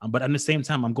 But at the same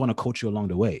time, I'm going to coach you along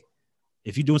the way.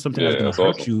 If you're doing something that's going to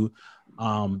hurt you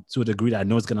to a degree that I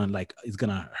know it's going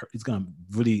to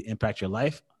really impact your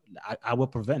life, I will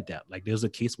prevent that. Like there's a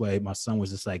case where my son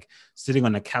was just like sitting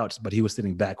on the couch, but he was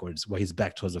sitting backwards where he's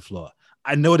back towards the floor.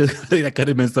 I know that could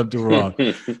have been something wrong.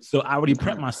 So I already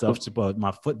prepped myself to put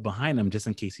my foot behind him just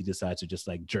in case he decides to just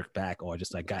like jerk back or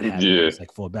just like got happy, just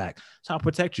like fall back. So I'll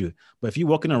protect you. But if you're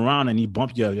walking around and you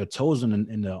bump your toes on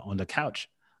the couch,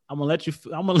 I'm gonna let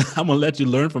you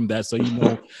learn from that, so you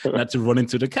know not to run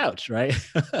into the couch, right?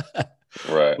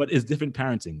 Right. But it's different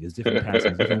parenting. It's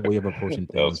different way of approaching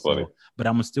things. That was funny. So, but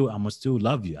I'm gonna still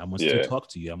love you. I'm gonna still talk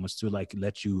to you. I'm gonna still like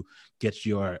let you get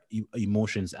your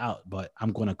emotions out. But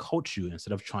I'm gonna coach you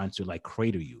instead of trying to like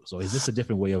cradle you. So it's just a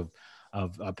different way of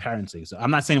parenting. So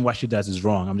I'm not saying what she does is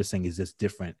wrong. I'm just saying it's just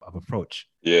different of approach.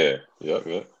 Yeah.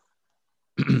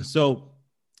 So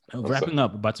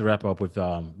about to wrap up with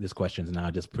these questions, and I'll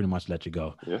just pretty much let you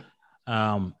go.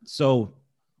 Yeah. So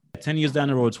 10 years down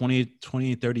the road,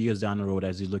 20, 30 years down the road,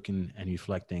 as you're looking and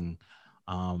reflecting,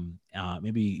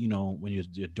 maybe, you know, when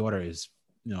your daughter is,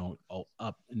 you know,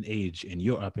 up in age and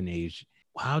you're up in age,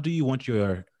 how do you want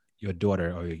your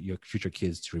daughter or your future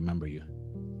kids to remember you?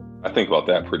 I think about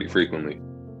that pretty frequently.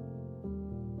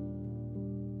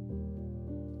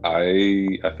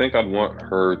 I think I'd want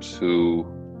her to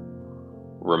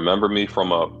remember me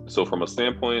from a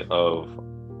standpoint of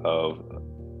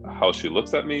how she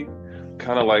looks at me,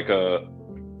 kind of like a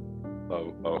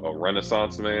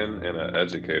Renaissance man and an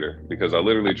educator, because I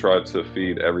literally tried to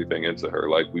feed everything into her.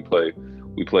 Like we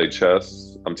play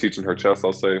chess. I'm teaching her chess,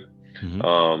 I'll say.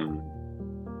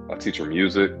 I teach her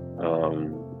music.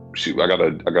 I got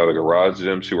a garage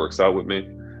gym. She works out with me.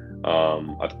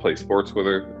 I play sports with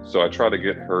her. So I try to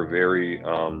get her very,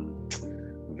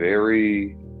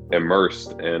 very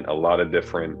immersed in a lot of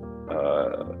different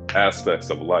aspects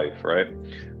of life, right?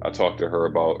 I talked to her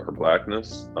about her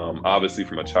Blackness, obviously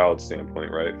from a child standpoint,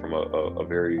 right? From a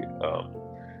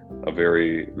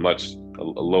very much a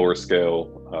lower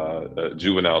scale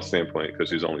juvenile standpoint, because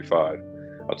she's only 5.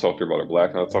 I talked to her about her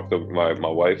Blackness. I talked to my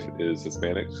wife is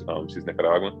Hispanic. She's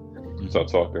Nicaraguan. Mm-hmm. So I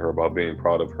talked to her about being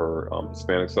proud of her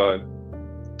Hispanic side.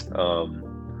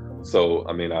 So,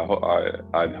 I mean,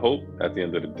 I'd hope at the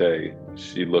end of the day,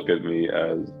 she look at me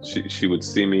as, she would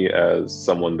see me as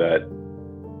someone that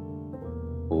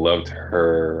loves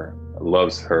her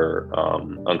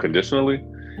unconditionally,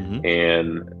 Mm-hmm.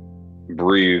 and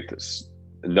breathed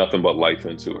nothing but life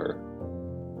into her.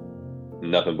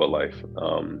 Nothing but life.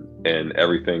 And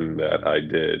everything that I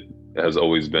did has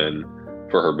always been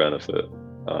for her benefit.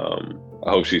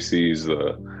 I hope she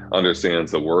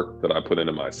understands the work that I put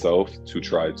into myself to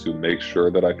try to make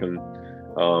sure that I can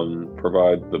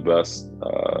provide the best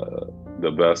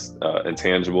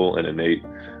intangible and innate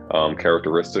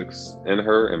characteristics in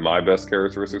her, and my best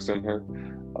characteristics in her.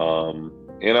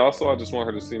 And also, I just want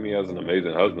her to see me as an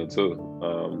amazing husband too,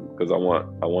 because I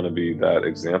want to be that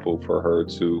example for her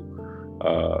to.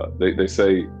 They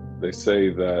say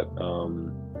that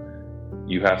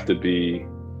you have to be.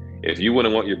 If you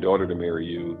wouldn't want your daughter to marry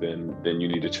you, then you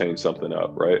need to change something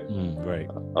up, right? Right.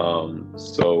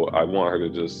 So I want her to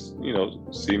just,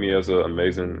 see me as an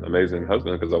amazing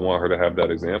husband, because I want her to have that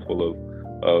example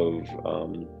of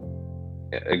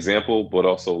example, but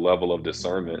also level of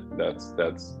discernment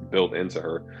that's built into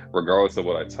her. Regardless of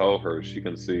what I tell her, she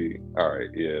can see, all right,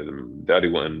 yeah, daddy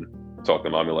wouldn't talk to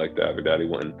mommy like that, or daddy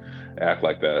wouldn't act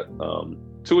like that.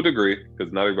 To a degree,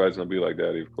 because not everybody's gonna be like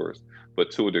daddy, of course. But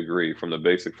to a degree, from the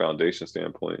basic foundation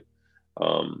standpoint,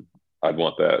 I'd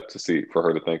want that for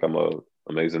her to think I'm an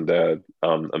amazing dad,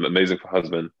 an amazing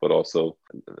husband, but also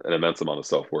an immense amount of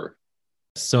self-worth.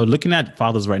 So looking at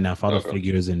fathers right now, father Okay.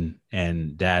 figures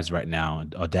and dads right now,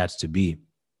 or dads to be,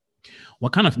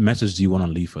 what kind of message do you want to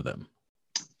leave for them?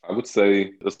 I would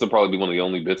say this will probably be one of the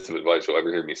only bits of advice you'll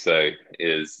ever hear me say,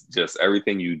 is just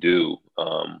everything you do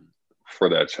for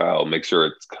that child, make sure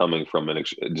it's coming from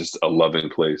just a loving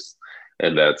place.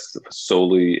 And that's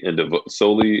solely and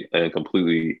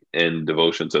completely in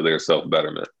devotion to their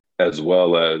self-betterment, as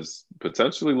well as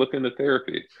potentially look into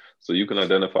therapy. So you can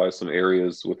identify some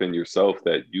areas within yourself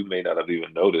that you may not have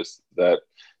even noticed that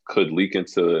could leak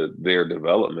into their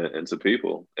development into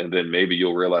people. And then maybe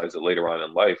you'll realize it later on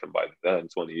in life. And by then,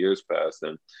 20 years passed,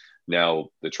 and now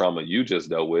the trauma you just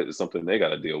dealt with is something they got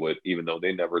to deal with, even though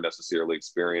they never necessarily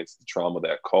experienced the trauma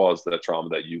that caused that trauma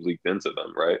that you leaked into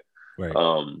them, right? Right.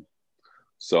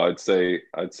 So I'd say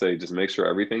just make sure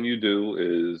everything you do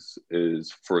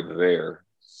is for their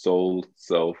soul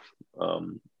self,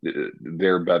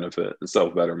 their benefit and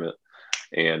self-betterment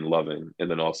and loving. And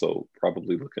then also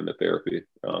probably look into therapy.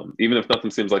 Even if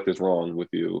nothing seems like there's wrong with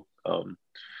you,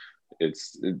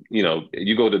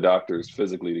 you go to doctors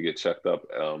physically to get checked up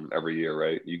every year,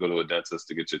 right? You go to a dentist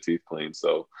to get your teeth cleaned.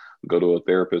 So go to a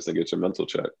therapist and get your mental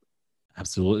checked.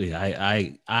 Absolutely.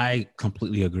 I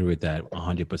completely agree with that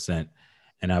 100%.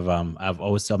 And I've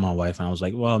always told my wife, and I was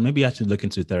like, well, maybe I should look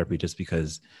into therapy, just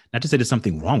because, not to say there's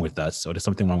something wrong with us or there's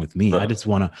something wrong with me. Right. I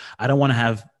don't want to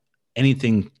have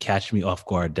anything catch me off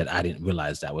guard that I didn't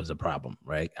realize that was a problem.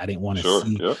 Right. I didn't want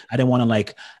to I didn't want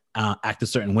to act a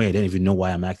certain way. I didn't even know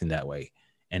why I'm acting that way.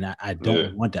 And I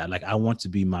don't want that. Like, I want to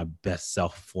be my best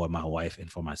self for my wife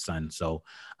and for my son. So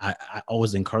I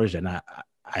always encourage that. And I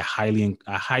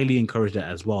highly encourage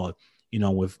that as well.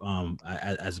 With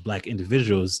as Black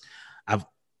individuals,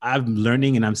 I'm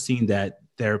learning and I'm seeing that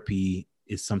therapy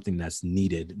is something that's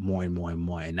needed more and more and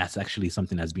more. And that's actually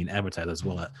something that's being advertised as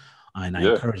well. And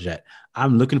I encourage that.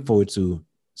 I'm looking forward to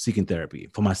seeking therapy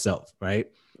for myself, right?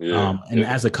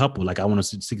 As a couple, I want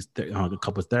to seek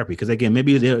couples therapy, because again,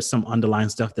 maybe there's some underlying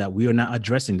stuff that we are not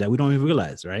addressing that we don't even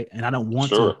realize, right? And I don't want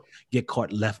to get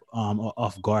caught left or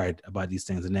off guard about these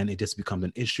things, and then it just becomes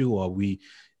an issue, or we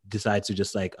decide to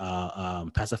just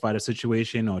pacify the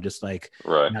situation, or just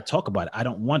not talk about it. I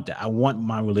don't want that. I want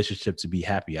my relationship to be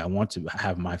happy. I want to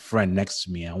have my friend next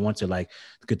to me. I want to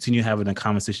continue having a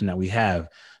conversation that we have.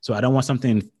 So I don't want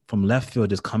something from left field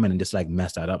just come in and just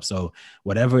mess that up. So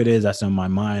whatever it is that's in my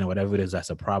mind, or whatever it is that's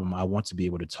a problem, I want to be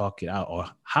able to talk it out. Or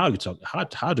how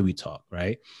do we talk,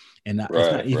 right? And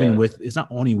it's not even it's not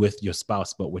only with your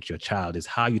spouse, but with your child, is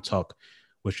how you talk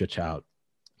with your child.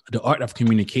 The art of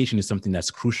communication is something that's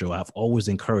crucial. I've always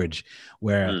encouraged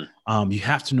where you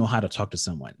have to know how to talk to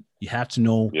someone. You have to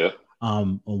know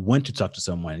when to talk to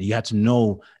someone. You have to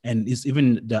know, and it's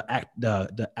even the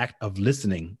act of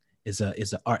listening is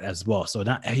an art as well. So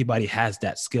not everybody has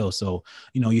that skill. So,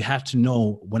 you have to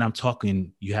know when I'm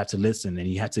talking, you have to listen, and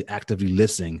you have to actively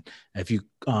listen. If you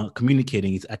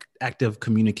communicating, it's active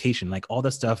communication, like all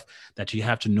the stuff that you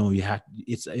have to know.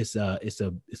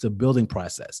 It's a building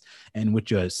process. And with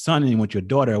your son and with your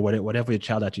daughter, whatever your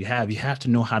child that you have to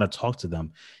know how to talk to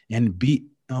them and be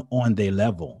on their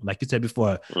level. Like you said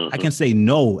before, I can say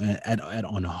no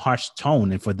on a harsh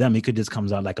tone, and for them it could just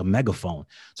comes out like a megaphone.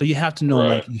 So you have to know,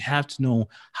 Right. you have to know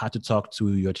how to talk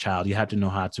to your child. You have to know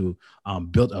how to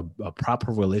build a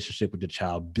proper relationship with your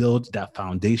child, build that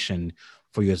foundation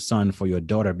for your son, for your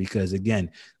daughter, because again,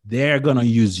 they're going to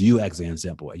use you as an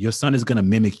example. Your son is going to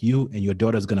mimic you, and your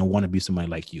daughter is going to want to be somebody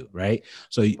like you. Right.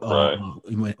 So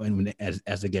Right.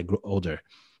 as they get older.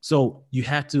 So you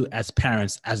have to, as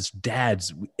parents, as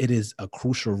dads, it is a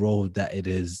crucial role that it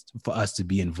is for us to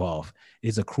be involved. It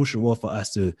is a crucial role for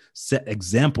us to set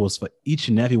examples for each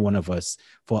and every one of us,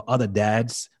 for other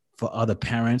dads, for other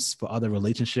parents, for other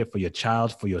relationship, for your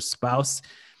child, for your spouse.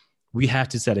 We have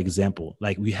to set example.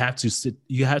 Like you have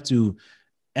to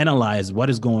analyze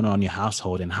what is going on in your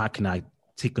household and how can I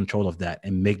take control of that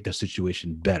and make the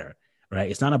situation better, right?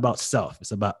 It's not about self,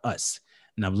 it's about us.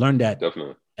 And I've learned that.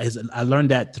 Definitely. I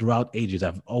learned that throughout ages.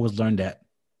 I've always learned that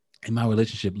in my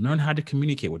relationship, learn how to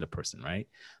communicate with a person, right?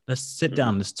 Let's sit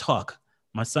down, let's talk.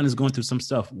 My son is going through some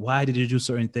stuff. Why did you do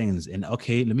certain things? And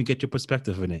okay, let me get your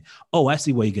perspective on it. Oh, I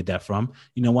see where you get that from.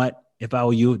 You know what? If I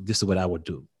were you, this is what I would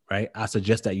do, right? I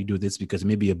suggest that you do this because it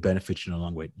may be a benefit in the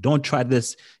long way. Don't try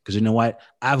this because you know what?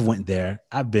 I've went there,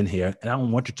 I've been here, and I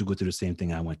don't want you to go through the same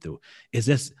thing I went through. It's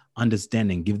just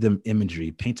understanding, give them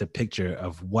imagery, paint a picture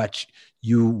of what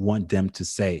you want them to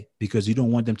say, because you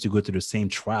don't want them to go through the same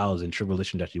trials and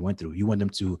tribulation that you went through. You want them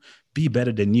to be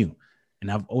better than you. And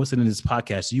I've always said in this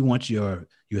podcast, you want your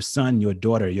son, your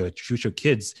daughter, your future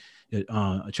kids,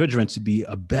 children to be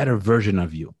a better version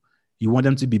of you. You want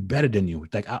them to be better than you.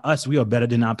 Like us, we are better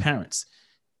than our parents.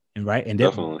 And right. And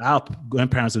our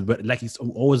grandparents are like it's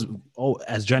always,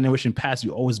 as generation pass,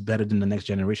 you're always better than the next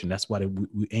generation. That's what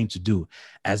we aim to do.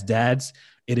 As dads,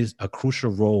 it is a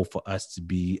crucial role for us to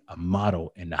be a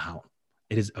model in the house.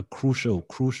 It is a crucial.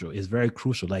 It's very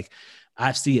crucial. Like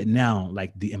I see it now,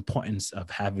 like the importance of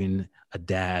having a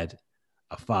dad,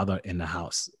 a father in the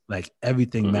house. Like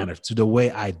everything matters. To the way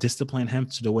I discipline him,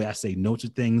 to the way I say no to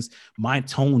things. My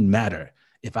tone matter.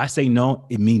 If I say no,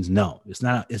 it means no. It's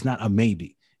not a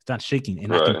maybe. It's not shaking.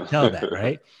 And right. I can tell that,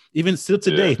 right? Even still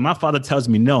today, if my father tells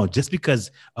me no, just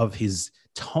because of his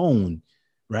tone,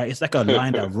 right? It's like a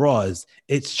line that roars,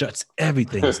 it shuts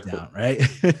everything down, right?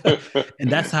 And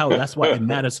that's why it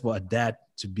matters for a dad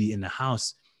to be in the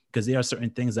house, because there are certain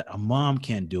things that a mom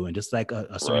can't do. And just like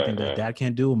a certain thing that a dad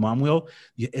can't do, a mom will,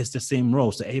 it's the same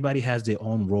role. So everybody has their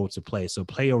own role to play. So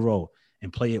play a role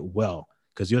and play it well,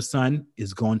 because your son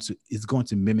is going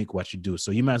to mimic what you do.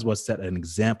 So you might as well set an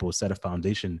example, set a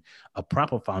foundation, a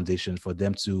proper foundation for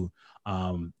them to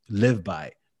live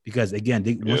by. Because again,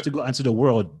 once they go into the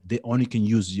world, they only can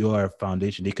use your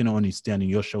foundation. They can only stand on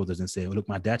your shoulders and say, oh, look,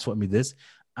 my dad taught me this.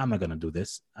 I'm not going to do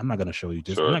this. I'm not going to show you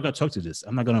this. Sure. I'm not going to talk to this.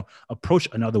 I'm not going to approach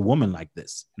another woman like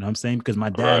this. You know what I'm saying? Because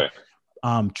my dad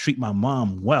treat my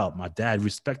mom well. My dad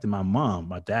respected my mom.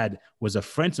 My dad was a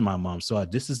friend to my mom. So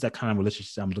this is that kind of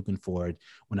relationship I'm looking for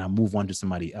when I move on to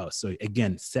somebody else. So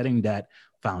again, setting that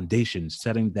foundation,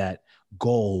 setting that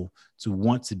goal to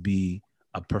want to be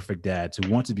a perfect dad, to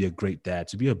want to be a great dad,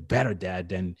 to be a better dad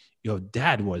than your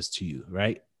dad was to you,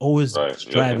 right? Always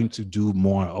striving to do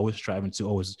more, always striving to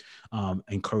always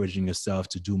encouraging yourself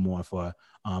to do more for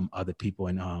other people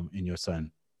and your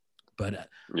son. But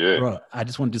bro, I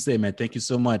just wanted to say, man, thank you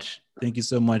so much. Thank you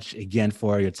so much again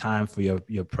for your time, for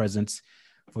your presence,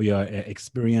 for your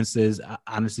experiences. I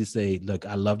honestly say, look,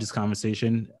 I love this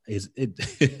conversation.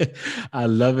 I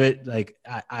love it. Like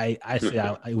I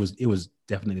say, it was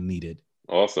definitely needed.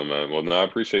 Awesome, man. Well, no, I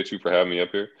appreciate you for having me up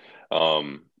here. I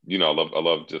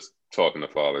love just talking to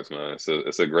fathers, man.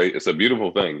 It's a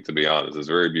beautiful thing, to be honest. It's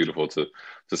very beautiful to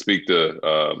speak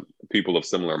to people of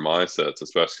similar mindsets,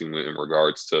 especially in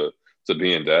regards to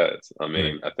being dads. I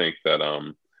mean, I think that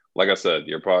like I said,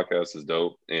 your podcast is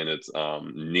dope and it's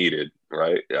needed,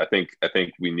 right? I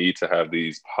think we need to have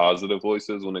these positive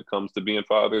voices when it comes to being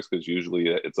fathers, because usually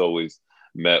it's always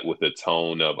met with a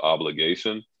tone of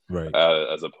obligation. Right.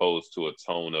 As opposed to a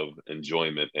tone of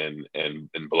enjoyment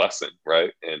and blessing,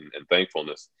 right? And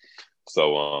thankfulness.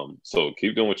 So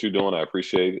keep doing what you're doing. I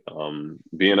appreciate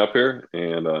being up here.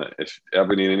 And if you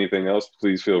ever need anything else,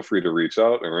 please feel free to reach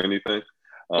out or anything.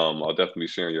 I'll definitely be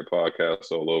sharing your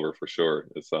podcast all over for sure.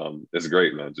 It's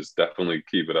great, man. Just definitely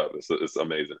keep it up. It's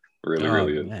amazing. Really,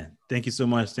 really is. Man. Thank you so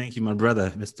much. Thank you, my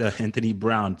brother, Mr. Anthony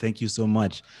Brown. Thank you so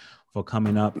much for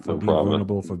coming up, for being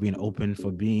vulnerable, for being open,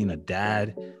 for being a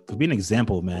dad, for being an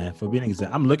example, man, for being an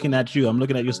example. I'm looking at you. I'm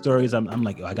looking at your stories. I'm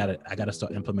like, oh, I gotta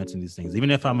start implementing these things. Even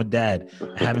if I'm a dad,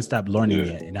 I haven't stopped learning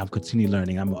yet, and I'm continuing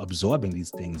learning. I'm absorbing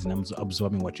these things, and I'm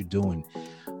absorbing what you're doing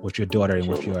with your daughter and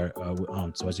with your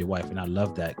so as your wife. And I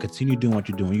love that. Continue doing what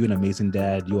you're doing. You're an amazing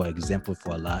dad. You are an example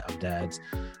for a lot of dads.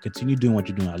 Continue doing what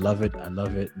you're doing. I love it. I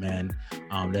love it, man.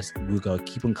 We're gonna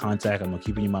keep in contact. I'm gonna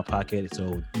keep it in my pocket.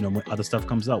 So when other stuff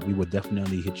comes up, we will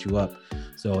definitely hit you up.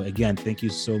 So again, thank you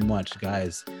so much,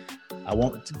 guys. I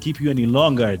won't keep you any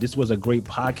longer. This was a great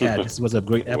podcast. This was a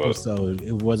great episode.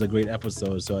 It was a great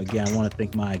episode. So again, I want to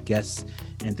thank my guest,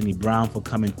 Anthony Brown, for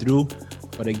coming through.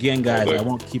 But again, guys, I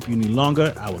won't keep you any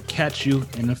longer. I will catch you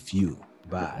in a few.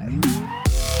 Bye.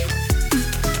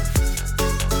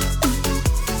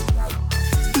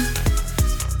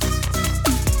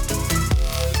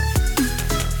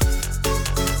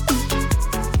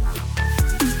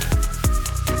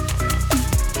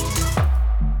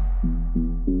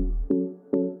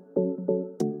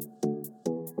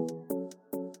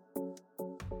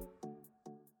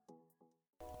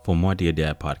 For more Dear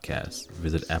Dad podcasts,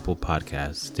 visit Apple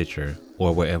Podcasts, Stitcher,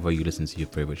 or wherever you listen to your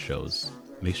favorite shows.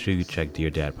 Make sure you check Dear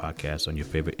Dad Podcast on your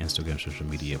favorite Instagram social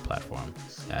media platform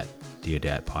at Dear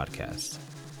Dad Podcast.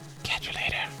 Catch you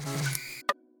later.